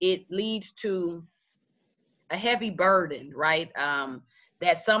it leads to a heavy burden, right?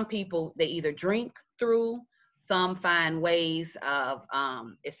 That some people, they either drink through, some find ways of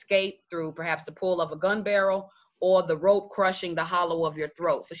escape through perhaps the pull of a gun barrel or the rope crushing the hollow of your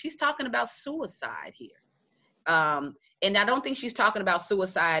throat. So she's talking about suicide here. And I don't think she's talking about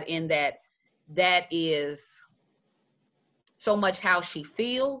suicide in that is so much how she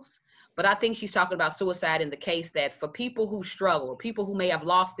feels, but I think she's talking about suicide in the case that for people who struggle, people who may have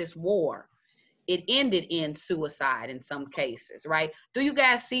lost this war, it ended in suicide in some cases, right? Do you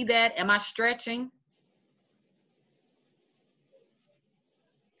guys see that? Am I stretching?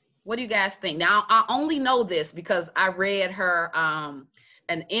 What do you guys think? Now, I only know this because I read her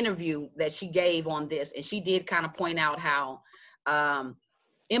an interview that she gave on this, and she did kind of point out how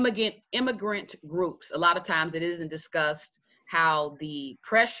immigrant groups, a lot of times it isn't discussed how the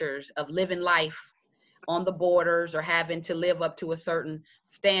pressures of living life on the borders or having to live up to a certain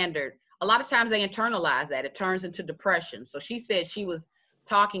standard, a lot of times they internalize that. It turns into depression. So she said she was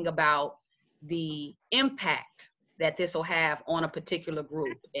talking about the impact that this will have on a particular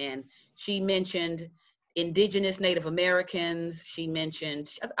group. And she mentioned indigenous Native Americans. She mentioned,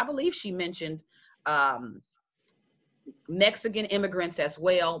 I believe she mentioned Mexican immigrants as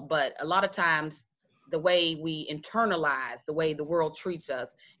well. But a lot of times the way we internalize, the way the world treats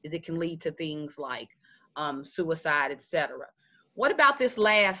us, is it can lead to things like suicide, etc. What about this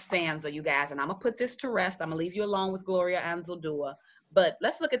last stanza, you guys? And I'm gonna put this to rest. I'm gonna leave you alone with Gloria Anzuldua. But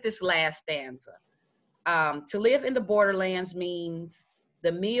let's look at this last stanza. To live in the borderlands means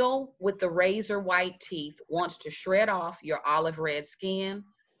the meal with the razor white teeth wants to shred off your olive red skin,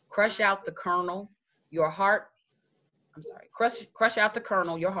 crush out the kernel, your heart, crush out the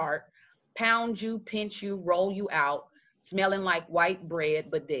kernel, your heart, pound you, pinch you, roll you out, smelling like white bread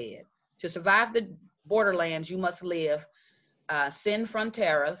but dead. To survive the borderlands, you must live sin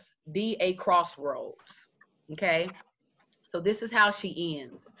fronteras, be a crossroads, okay? So this is how she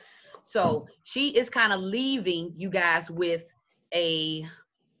ends. So she is kind of leaving you guys with a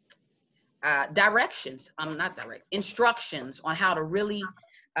instructions on how to really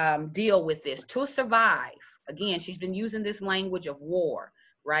deal with this. To survive, again, she's been using this language of war,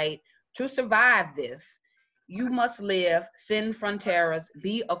 right? To survive this, you must live sin fronteras,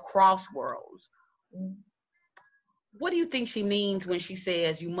 be a crossroads. What do you think she means when she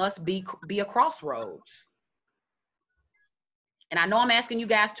says you must be a crossroads? And I know I'm asking you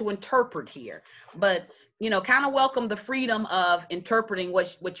guys to interpret here, but you know, kind of welcome the freedom of interpreting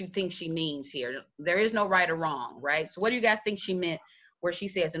what you think she means here. There is no right or wrong, right? So what do you guys think she meant where she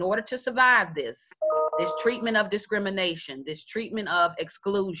says, in order to survive this treatment of discrimination, this treatment of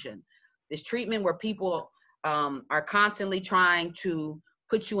exclusion, this treatment where people are constantly trying to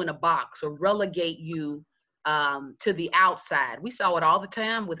put you in a box or relegate you to the outside. We saw it all the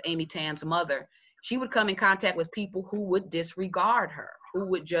time with Amy Tan's mother. She would come in contact with people who would disregard her, who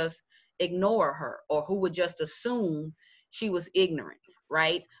would just ignore her or who would just assume she was ignorant,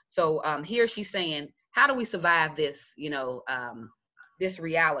 right? So here she's saying, how do we survive this, this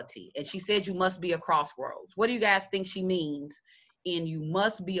reality? And she said, you must be a crossroads. What do you guys think she means in you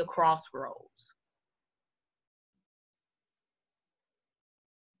must be a crossroads?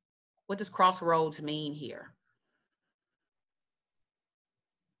 What does crossroads mean here?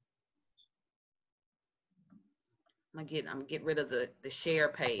 I'm gonna get rid of the share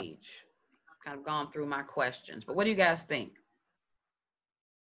page. Kind of gone through my questions, but what do you guys think?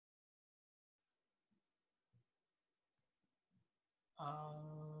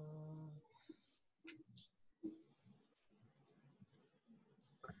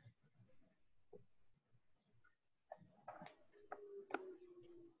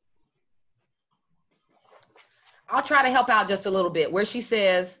 I'll try to help out just a little bit. Where she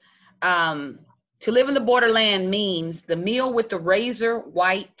says, to live in the borderland means the meal with the razor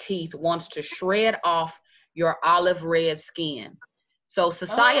white teeth wants to shred off your olive red skin. So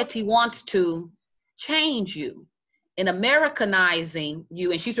society wants to change you and Americanizing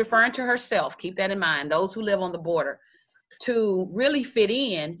you, and she's referring to herself, keep that in mind, those who live on the border. To really fit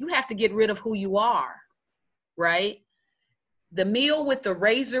in, you have to get rid of who you are, right? The meal with the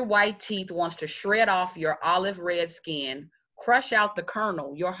razor white teeth wants to shred off your olive red skin, crush out the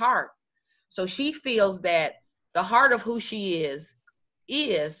kernel, your heart. So she feels that the heart of who she is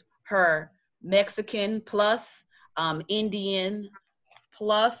her Mexican plus Indian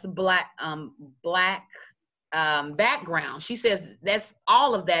plus black background. She says that's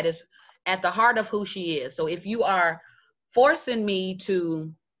all of that is at the heart of who she is. So if you are forcing me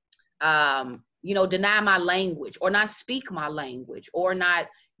to deny my language or not speak my language or not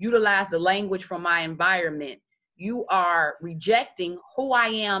utilize the language from my environment, you are rejecting who I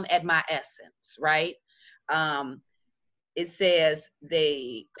am at my essence, right? It says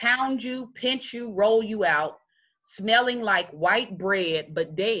they pound you, pinch you, roll you out, smelling like white bread,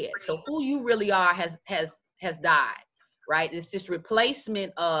 but dead. So who you really are has died, right? It's this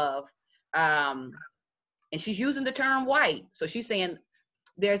replacement of, and she's using the term white. So she's saying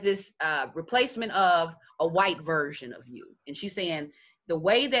there's this replacement of a white version of you. And she's saying the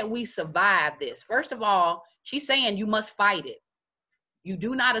way that we survive this, first of all, she's saying you must fight it. You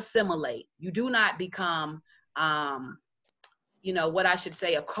do not assimilate. You do not become, what I should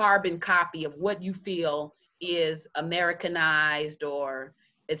say, a carbon copy of what you feel is Americanized or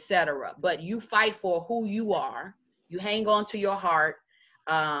etc. But you fight for who you are. You hang on to your heart.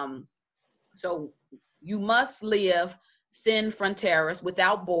 So you must live sin fronteras,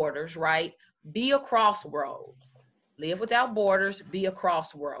 without borders, right? Be a crossroads. Live without borders, be a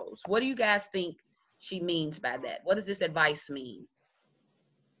crossroads. What do you guys think she means by that? What does this advice mean?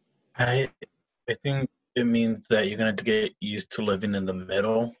 I think it means that you're gonna have to get used to living in the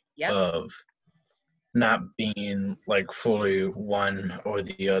middle of not being like fully one or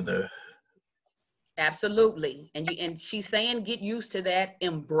the other. Absolutely. And she's saying get used to that,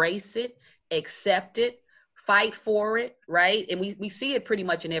 embrace it, accept it, fight for it, right? And we see it pretty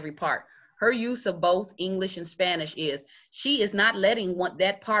much in every part. Her use of both English and Spanish is she is not letting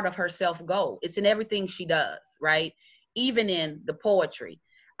that part of herself go. It's in everything she does, right? Even in the poetry.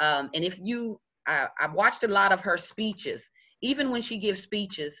 And if I've watched a lot of her speeches, even when she gives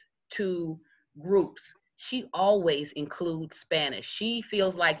speeches to groups, she always includes Spanish. She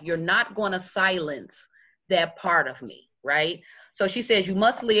feels like you're not going to silence that part of me, right? So she says you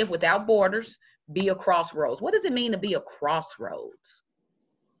must live without borders, be a crossroads. What does it mean to be a crossroads?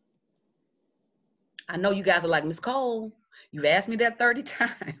 I know you guys are like, Miss Cole, you've asked me that 30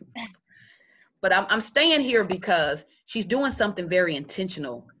 times. But I'm staying here because she's doing something very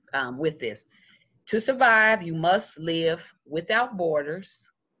intentional with this. To survive, you must live without borders,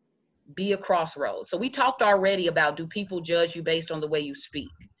 be a crossroads. So we talked already about, do people judge you based on the way you speak?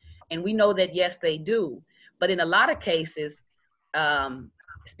 And we know that, yes, they do. But in a lot of cases,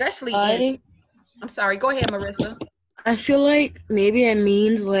 especially I'm sorry, go ahead, Marissa. I feel like maybe it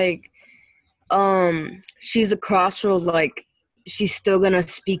means like, she's a crossroads, like she's still gonna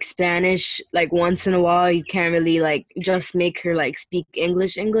speak Spanish like once in a while. You can't really like just make her like speak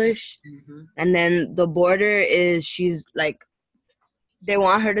English. Mm-hmm. And then the border is she's like, they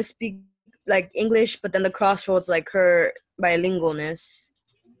want her to speak like English, but then the crossroads like her bilingualness.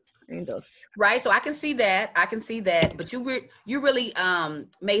 Right, so I can see that. But you really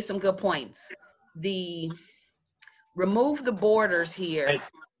made some good points. Remove the borders here.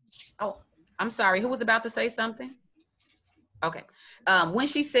 Oh, I'm sorry, who was about to say something? Okay. When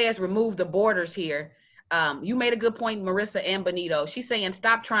she says remove the borders here, you made a good point, Marissa and Benito. She's saying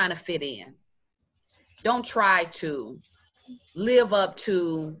stop trying to fit in. Don't try to live up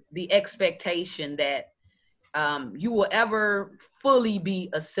to the expectation that you will ever fully be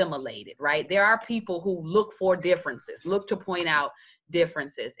assimilated, right? There are people who look for differences, look to point out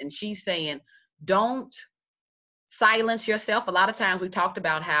differences. And she's saying, don't silence yourself. A lot of times we talked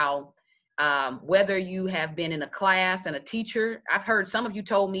about how whether you have been in a class and a teacher, I've heard some of you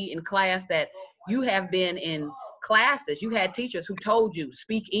told me in class that you have been in classes, you had teachers who told you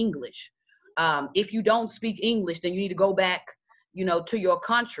speak English. If you don't speak English, then you need to go back, you know, to your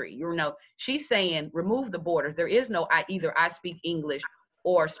country. You know, she's saying remove the borders. There is no either I speak English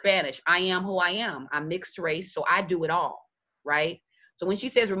or Spanish. I am who I am. I'm mixed race, so I do it all, right? So when she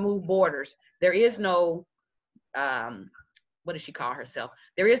says remove borders, there is no what does she call herself?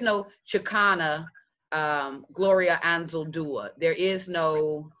 There is no Chicana Gloria Anzuldua. There is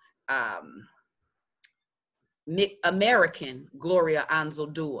no American Gloria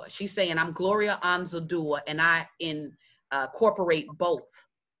Anzuldua. She's saying I'm Gloria Anzuldua and I incorporate both.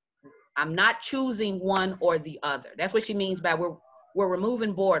 I'm not choosing one or the other. That's what she means by we're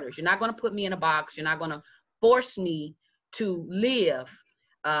removing borders. You're not going to put me in a box. You're not going to force me to live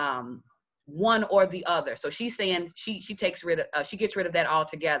one or the other. So she's saying she gets rid of that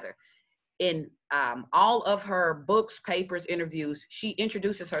altogether. In all of her books, papers, interviews, she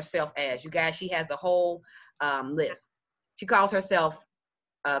introduces herself as, you guys, she has a whole list. She calls herself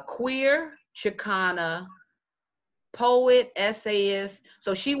queer, Chicana, poet, essayist.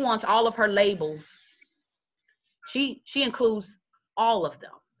 So she wants all of her labels. She includes all of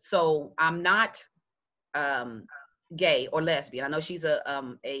them. So I'm not gay or lesbian. I know she's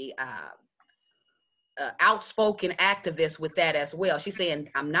a outspoken activist with that as well. She's saying,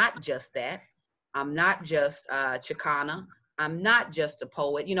 I'm not just that. I'm not just Chicana. I'm not just a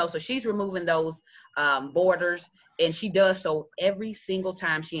poet. You know, so she's removing those borders, and she does so every single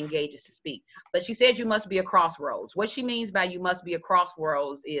time she engages to speak. But she said you must be a crossroads. What she means by you must be a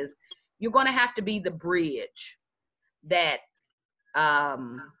crossroads is you're going to have to be the bridge that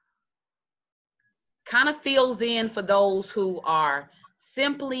kind of fills in for those who are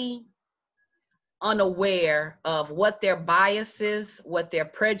simply unaware of what their biases, what their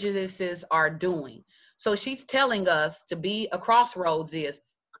prejudices are doing. So she's telling us to be a crossroads is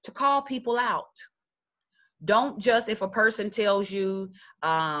to call people out. Don't just, if a person tells you,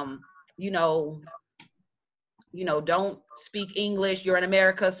 don't speak English, you're in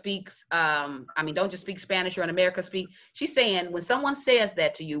America, don't just speak Spanish, you're in America, speak. She's saying when someone says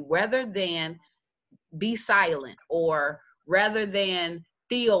that to you, rather than be silent or rather than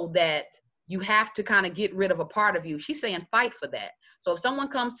feel that you have to kind of get rid of a part of you, she's saying fight for that. So if someone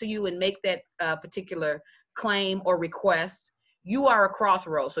comes to you and make that particular claim or request, you are a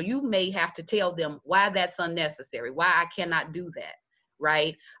crossroads. So you may have to tell them why that's unnecessary, why I cannot do that,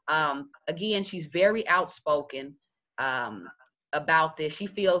 right? Again, she's very outspoken about this. She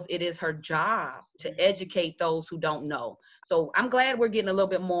feels it is her job to educate those who don't know. So I'm glad we're getting a little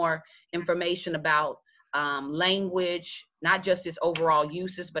bit more information about language, not just its overall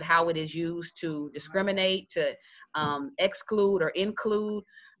uses, but how it is used to discriminate, to exclude or include.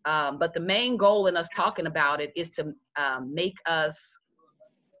 But the main goal in us talking about it is to make us,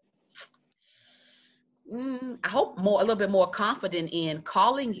 I hope, a little bit more confident in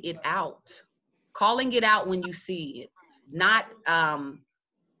calling it out when you see it, not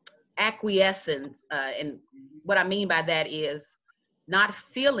acquiescence. And what I mean by that is not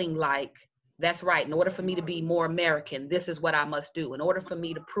feeling like that's right. In order for me to be more American, this is what I must do. In order for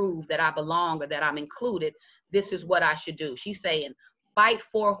me to prove that I belong or that I'm included, this is what I should do. She's saying, fight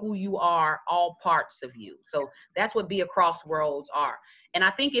for who you are, all parts of you. So that's what be a crossroads are. And I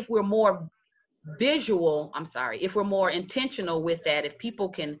think if we're more if we're more intentional with that, if people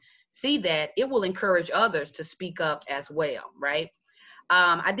can see that, it will encourage others to speak up as well, right?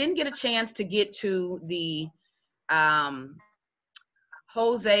 I didn't get a chance to get to the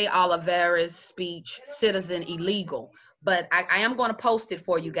Jose Olivares speech, Citizen Illegal, but I am going to post it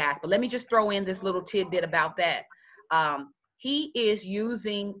for you guys. But let me just throw in this little tidbit about that. He is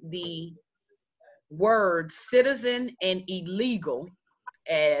using the word citizen and illegal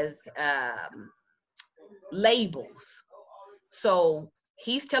as labels. So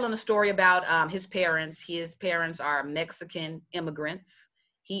he's telling a story about his parents. His parents are Mexican immigrants.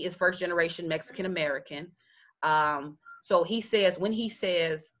 He is first generation Mexican American. So he says,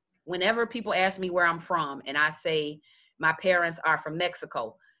 whenever people ask me where I'm from and I say my parents are from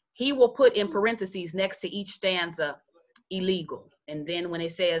Mexico, he will put in parentheses next to each stanza illegal. And then when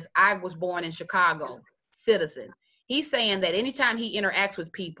it says I was born in Chicago, citizen, he's saying that anytime he interacts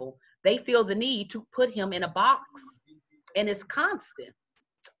with people, they feel the need to put him in a box, and it's constant.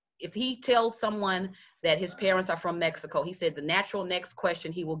 if he tells someone that his parents are from Mexico, he said the natural next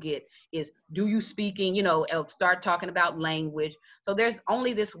question he will get is, do you speaking, start talking about language. So there's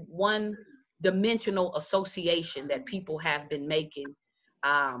only this one dimensional association that people have been making,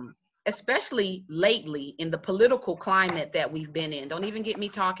 especially lately in the political climate that we've been in. Don't even get me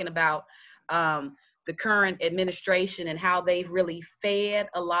talking about the current administration and how they've really fed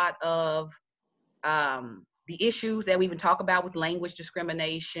a lot of the issues that we even talk about with language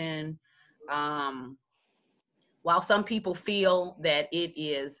discrimination. While some people feel that it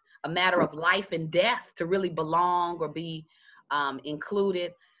is a matter of life and death to really belong or be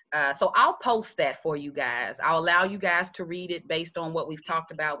included. So I'll post that for you guys. I'll allow you guys to read it based on what we've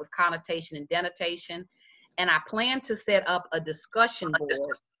talked about with connotation and denotation. And I plan to set up a discussion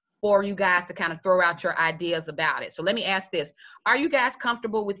board for you guys to kind of throw out your ideas about it. So let me ask this. Are you guys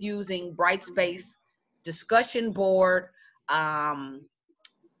comfortable with using Brightspace discussion board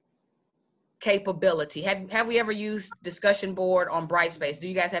capability? Have we ever used discussion board on Brightspace? Do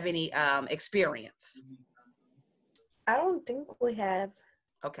you guys have any experience? I don't think we have.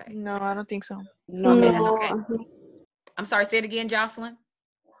 Okay. No, I don't think so. No, okay, that's No, okay. I'm sorry, say it again, Jocelyn.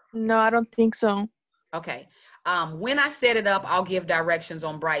 No, I don't think so. Okay. When I set it up, I'll give directions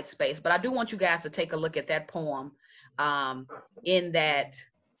on Brightspace, but I do want you guys to take a look at that poem in that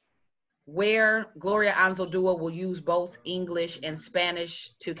where Gloria Anzuldua will use both English and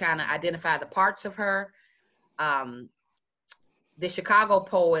Spanish to kind of identify the parts of her. The Chicago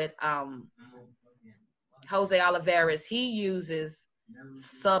poet, Jose Olivares, he uses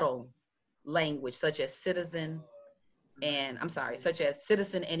subtle language such as citizen and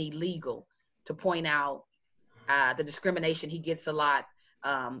illegal to point out the discrimination he gets a lot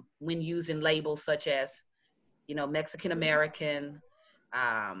when using labels such as, Mexican American,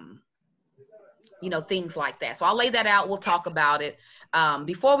 things like that. So I'll lay that out. We'll talk about it.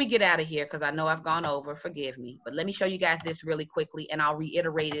 Before we get out of here, because I know I've gone over, forgive me, but let me show you guys this really quickly and I'll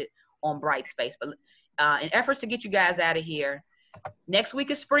reiterate it on Brightspace. But in efforts to get you guys out of here, next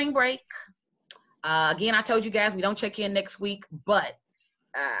week is spring break. Again, I told you guys we don't check in next week, but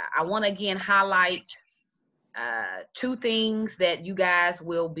I want to again highlight two things that you guys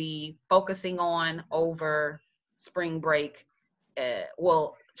will be focusing on over spring break.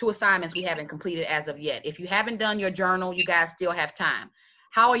 Two assignments we haven't completed as of yet. If you haven't done your journal, you guys still have time.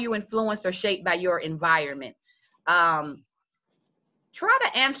 How are you influenced or shaped by your environment? Try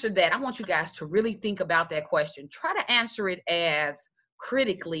to answer that. I want you guys to really think about that question. Try to answer it as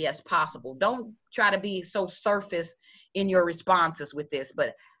critically as possible. Don't try to be so surface in your responses with this,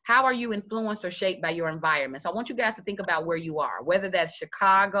 but how are you influenced or shaped by your environment? So I want you guys to think about where you are, whether that's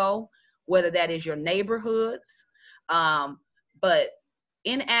Chicago, whether that is your neighborhoods. But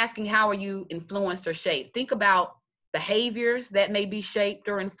in asking how are you influenced or shaped, think about behaviors that may be shaped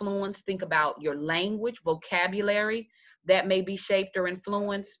or influenced. Think about your language, vocabulary that may be shaped or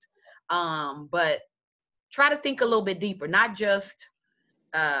influenced. But try to think a little bit deeper, not just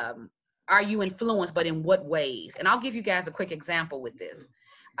are you influenced, but in what ways? And I'll give you guys a quick example with this.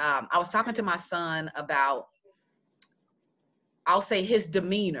 I was talking to my son about, I'll say his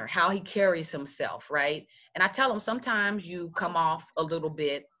demeanor, how he carries himself, right? And I tell him sometimes you come off a little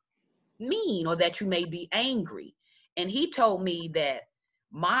bit mean or that you may be angry. And he told me that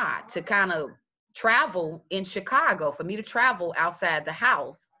to kind of travel in Chicago, for me to travel outside the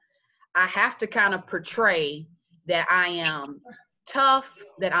house, I have to kind of portray that I am tough,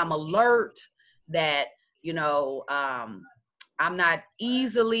 that I'm alert, that, I'm not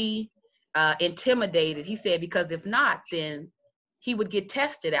easily intimidated. He said, because if not, then he would get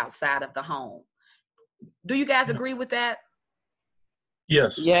tested outside of the home. Do you guys agree with that?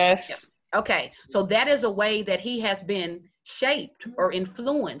 Yes. Yes. Okay, so that is a way that he has been shaped or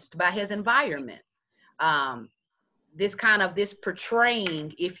influenced by his environment. This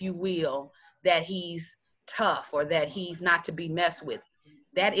portraying, if you will, that he's tough or that he's not to be messed with.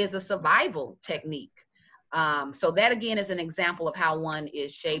 That is a survival technique. So that again is an example of how one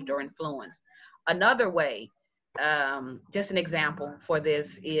is shaped or influenced. Another way, just an example for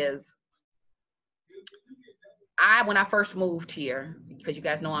this is, when I first moved here, because you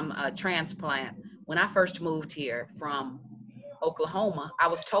guys know I'm a transplant, when I first moved here from Oklahoma, I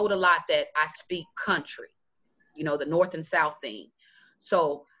was told a lot that I speak country, the North and South thing.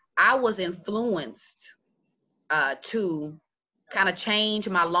 So I was influenced to kind of change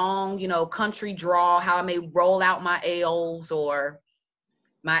my long, country drawl, how I may roll out my L's, or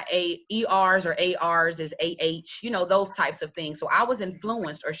my ERs or ARs is AH, those types of things. So I was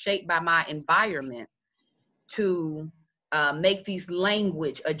influenced or shaped by my environment to make these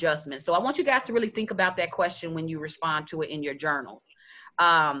language adjustments. So I want you guys to really think about that question when you respond to it in your journals.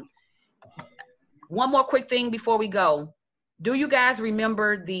 One more quick thing before we go. Do you guys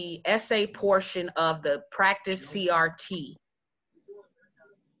remember the essay portion of the practice CRT?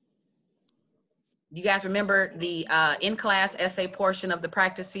 You guys remember the in-class essay portion of the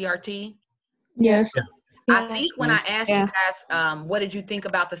practice CRT? Yes. I think when I asked Yeah. you guys, what did you think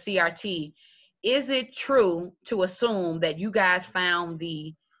about the CRT? Is it true to assume that you guys found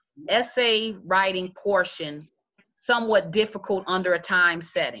the essay writing portion somewhat difficult under a time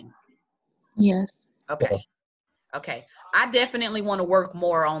setting? Yes. Okay. Okay. I definitely want to work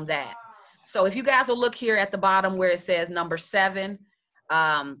more on that. So if you guys will look here at the bottom where it says number 7,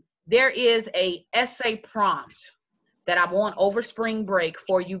 there is a essay prompt that I want over spring break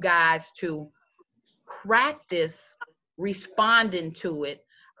for you guys to practice responding to it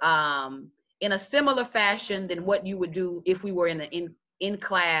in a similar fashion than what you would do if we were in an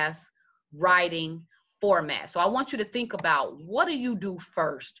in-class writing format. So I want you to think about, what do you do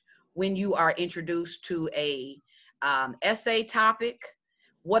first when you are introduced to a essay topic?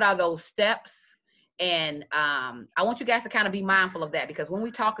 What are those steps? And I want you guys to kind of be mindful of that, because when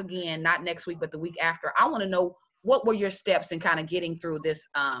we talk again, not next week, but the week after, I want to know what were your steps in kind of getting through this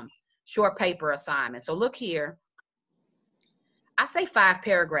short paper assignment. So look here. I say 5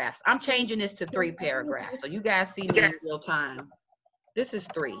 paragraphs. I'm changing this to 3 paragraphs. So you guys see me in real time. This is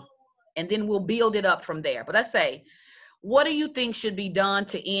 3. And then we'll build it up from there. But let's say, what do you think should be done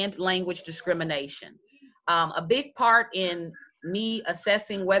to end language discrimination? A big part in me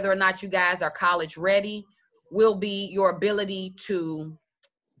assessing whether or not you guys are college ready will be your ability to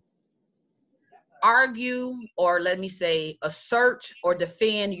argue, or let me say, assert or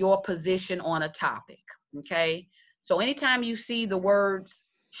defend your position on a topic, okay? So anytime you see the words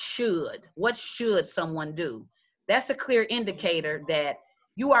should, what should someone do? That's a clear indicator that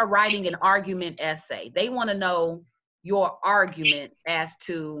you are writing an argument essay. They want to know your argument as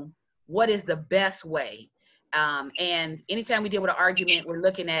to what is the best way. And anytime we deal with an argument, we're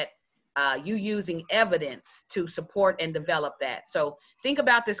looking at you using evidence to support and develop that. So think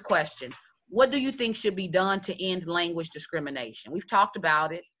about this question. What do you think should be done to end language discrimination? We've talked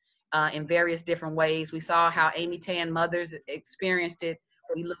about it in various different ways. We saw how Amy Tan Mothers experienced it.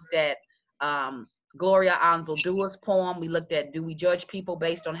 We looked at Gloria Anzuldua's poem. We looked at, do we judge people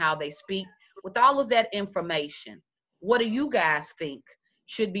based on how they speak? With all of that information, what do you guys think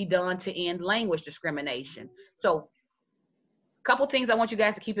should be done to end language discrimination? So a couple things I want you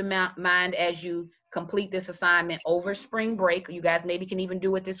guys to keep in mind as you complete this assignment over spring break. You guys maybe can even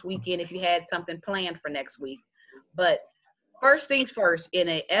do it this weekend if you had something planned for next week. But first things first, in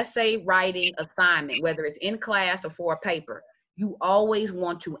an essay writing assignment, whether it's in class or for a paper, you always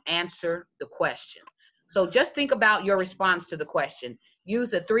want to answer the question. So just think about your response to the question.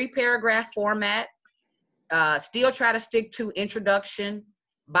 Use a 3-paragraph format. Still try to stick to introduction,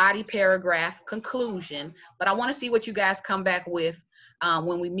 body paragraph, conclusion. But I want to see what you guys come back with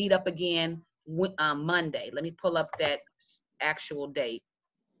when we meet up again Monday. Let me pull up that actual date,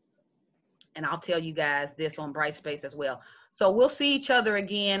 and I'll tell you guys this on Brightspace as well. So we'll see each other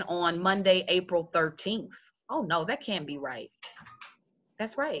again on Monday, April 13th. Oh no, that can't be right.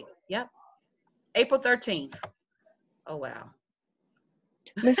 That's right. Yep. April 13th. Oh wow.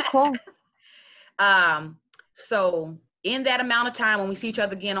 Miss Cole. So in that amount of time, when we see each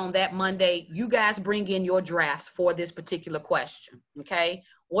other again on that Monday, you guys bring in your drafts for this particular question, okay?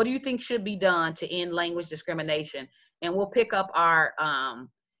 What do you think should be done to end language discrimination? And we'll pick up our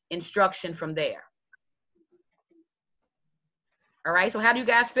instruction from there. All right, so how do you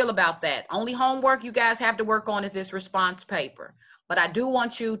guys feel about that? Only homework you guys have to work on is this response paper. But I do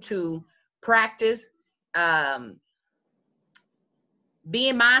want you to practice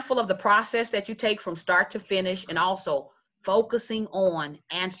being mindful of the process that you take from start to finish, and also focusing on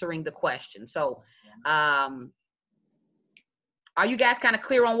answering the question. So are you guys kind of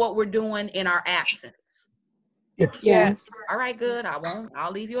clear on what we're doing in our absence? Yes. All right, good.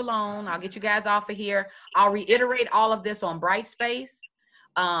 I'll leave you alone. I'll get you guys off of here. I'll reiterate all of this on Brightspace.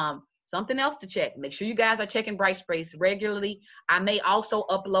 Something else to check. Make sure you guys are checking Brightspace regularly. I may also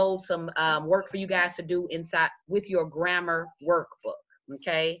upload some work for you guys to do inside with your grammar workbook.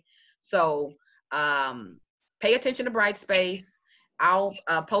 Okay, so pay attention to Brightspace. I'll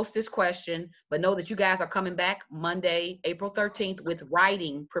post this question, but know that you guys are coming back Monday, April 13th with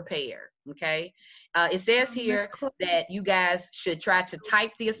writing prepared, okay? It says here that you guys should try to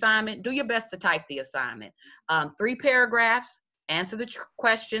type the assignment. Do your best to type the assignment. 3 paragraphs, answer the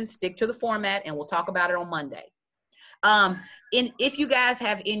question, stick to the format, and we'll talk about it on Monday. If you guys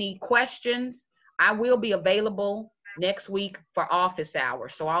have any questions, I will be available next week for office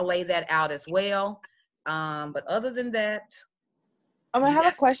hours, so I'll lay that out as well. But other than that, I have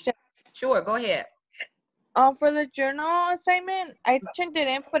a question. Sure, go ahead. For the journal assignment, I turned it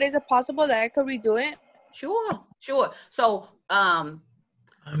in, but is it possible that I could redo it? Sure. So,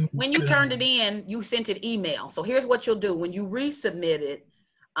 when you turned it good. in, you sent it email. So here's what you'll do. When you resubmit it,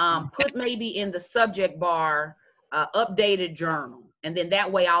 put maybe in the subject bar, updated journal. And then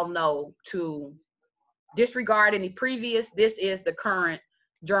that way I'll know to disregard any previous. This is the current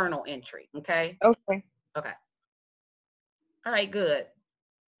journal entry. Okay? Okay. Okay. All right, good.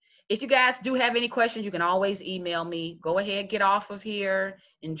 If you guys do have any questions, you can always email me. Go ahead, get off of here.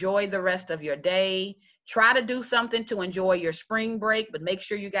 Enjoy the rest of your day. Try to do something to enjoy your spring break, but make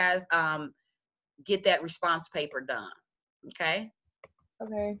sure you guys get that response paper done. Okay?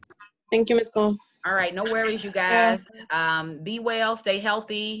 Okay. Thank you, Ms. Cole. All right, no worries, you guys. Be well, stay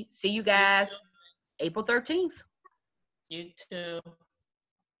healthy. See you guys April 13th. You too.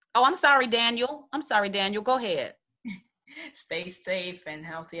 Oh, I'm sorry, Daniel. Go ahead. Stay safe and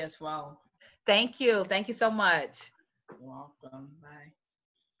healthy as well. Thank you. Thank you so much. You're welcome. Bye.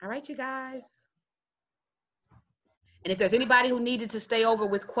 All right, you guys. And if there's anybody who needed to stay over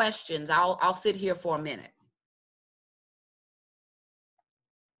with questions, I'll sit here for a minute.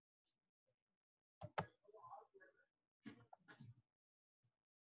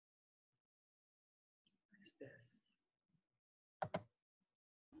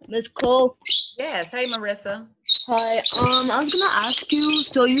 Miss Cole. Yes. Hey, Marissa. Hi. I was gonna ask you.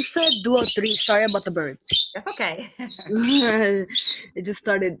 So you said duo 3. Sorry about the birds. That's okay. It just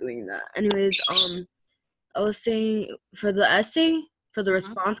started doing that. Anyways, I was saying for the essay, for the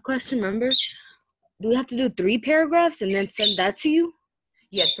response question, remember, do we have to do 3 paragraphs and then send that to you?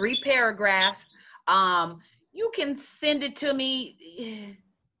 Yeah, 3 paragraphs. You can send it to me.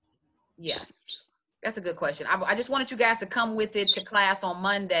 Yeah. That's a good question. I just wanted you guys to come with it to class on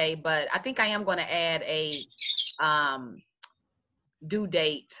Monday, but I think I am going to add a due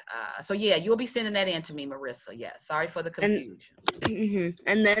date. So yeah, you'll be sending that in to me, Marissa. Yes. Sorry for the confusion.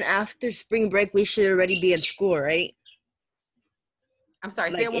 And then after spring break, we should already be in school, right? I'm sorry.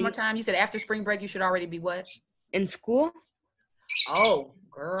 Say it one more time. You said after spring break, you should already be what? In school? Oh,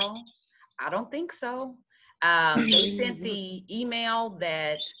 girl, I don't think so. They sent the email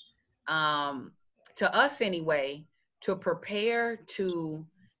that to us anyway, to prepare to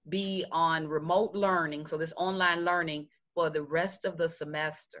be on remote learning, so this online learning for the rest of the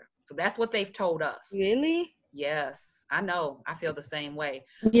semester. So that's what they've told us. Really? Yes, I know. I feel the same way.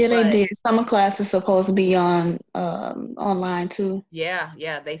 Yeah, they did. Summer class is supposed to be on online too. Yeah,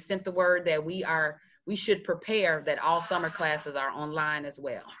 they sent the word that we should prepare that all summer classes are online as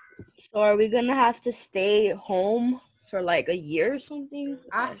well. So are we gonna have to stay home for like a year or something?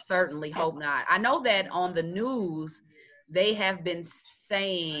 I certainly hope not. I know that on the news, they have been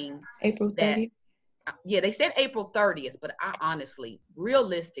saying April 30th. Yeah, they said April 30th, but I honestly,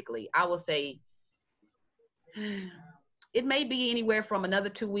 realistically, I will say it may be anywhere from another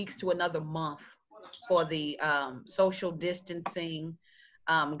 2 weeks to another month for the social distancing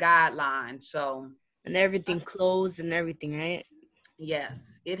guidelines. So, and everything closed and everything, right?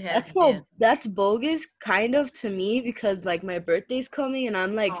 Yes, it has been. That's bogus kind of to me, because like my birthday's coming and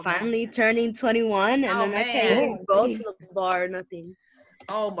I'm like finally turning 21 and then I can't even go to the bar or nothing.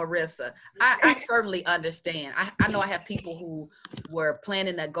 Oh, Marissa, I certainly understand. I know I have people who were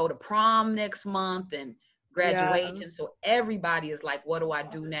planning to go to prom next month and graduation. So everybody is like, what do I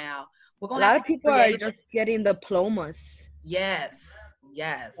do now? We're going a lot of people are just getting diplomas. Yes.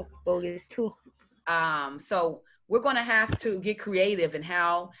 That's bogus too. So we're going to have to get creative in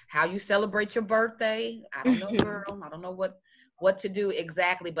how you celebrate your birthday. I don't know, girl. I don't know what to do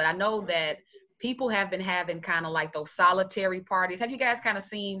exactly, but I know that people have been having kind of like those solitary parties. Have you guys kind of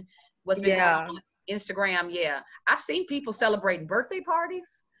seen what's been going on Instagram? Yeah. I've seen people celebrating birthday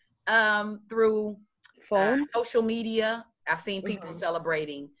parties through phone, social media. I've seen people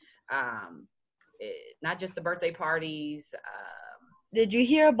celebrating not just the birthday parties. Did you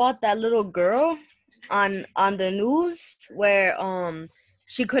hear about that little girl on the news where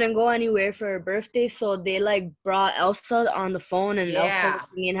she couldn't go anywhere for her birthday, so they like brought Elsa on the phone and Elsa was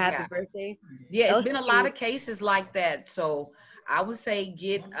singing happy birthday? Yeah, it's been a lot of cases like that. So I would say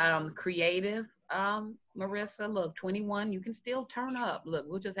get creative, Marissa. Look, 21, you can still turn up. Look,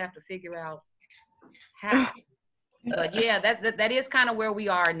 we'll just have to figure out how. But yeah, that is kind of where we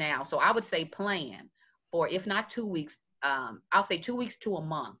are now. So I would say plan for, if not 2 weeks, I'll say 2 weeks to a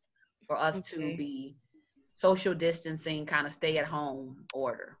month for us to be social distancing, kind of stay at home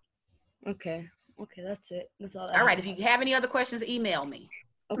order. Okay, that's it. That's all. All right, if you have any other questions, email me.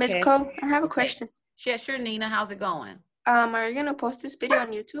 Miss Cole, I have a question. Yeah, sure, Nina. How's it going? Are you gonna post this video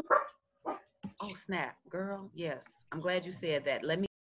on YouTube? Oh, snap, girl. Yes, I'm glad you said that. Let me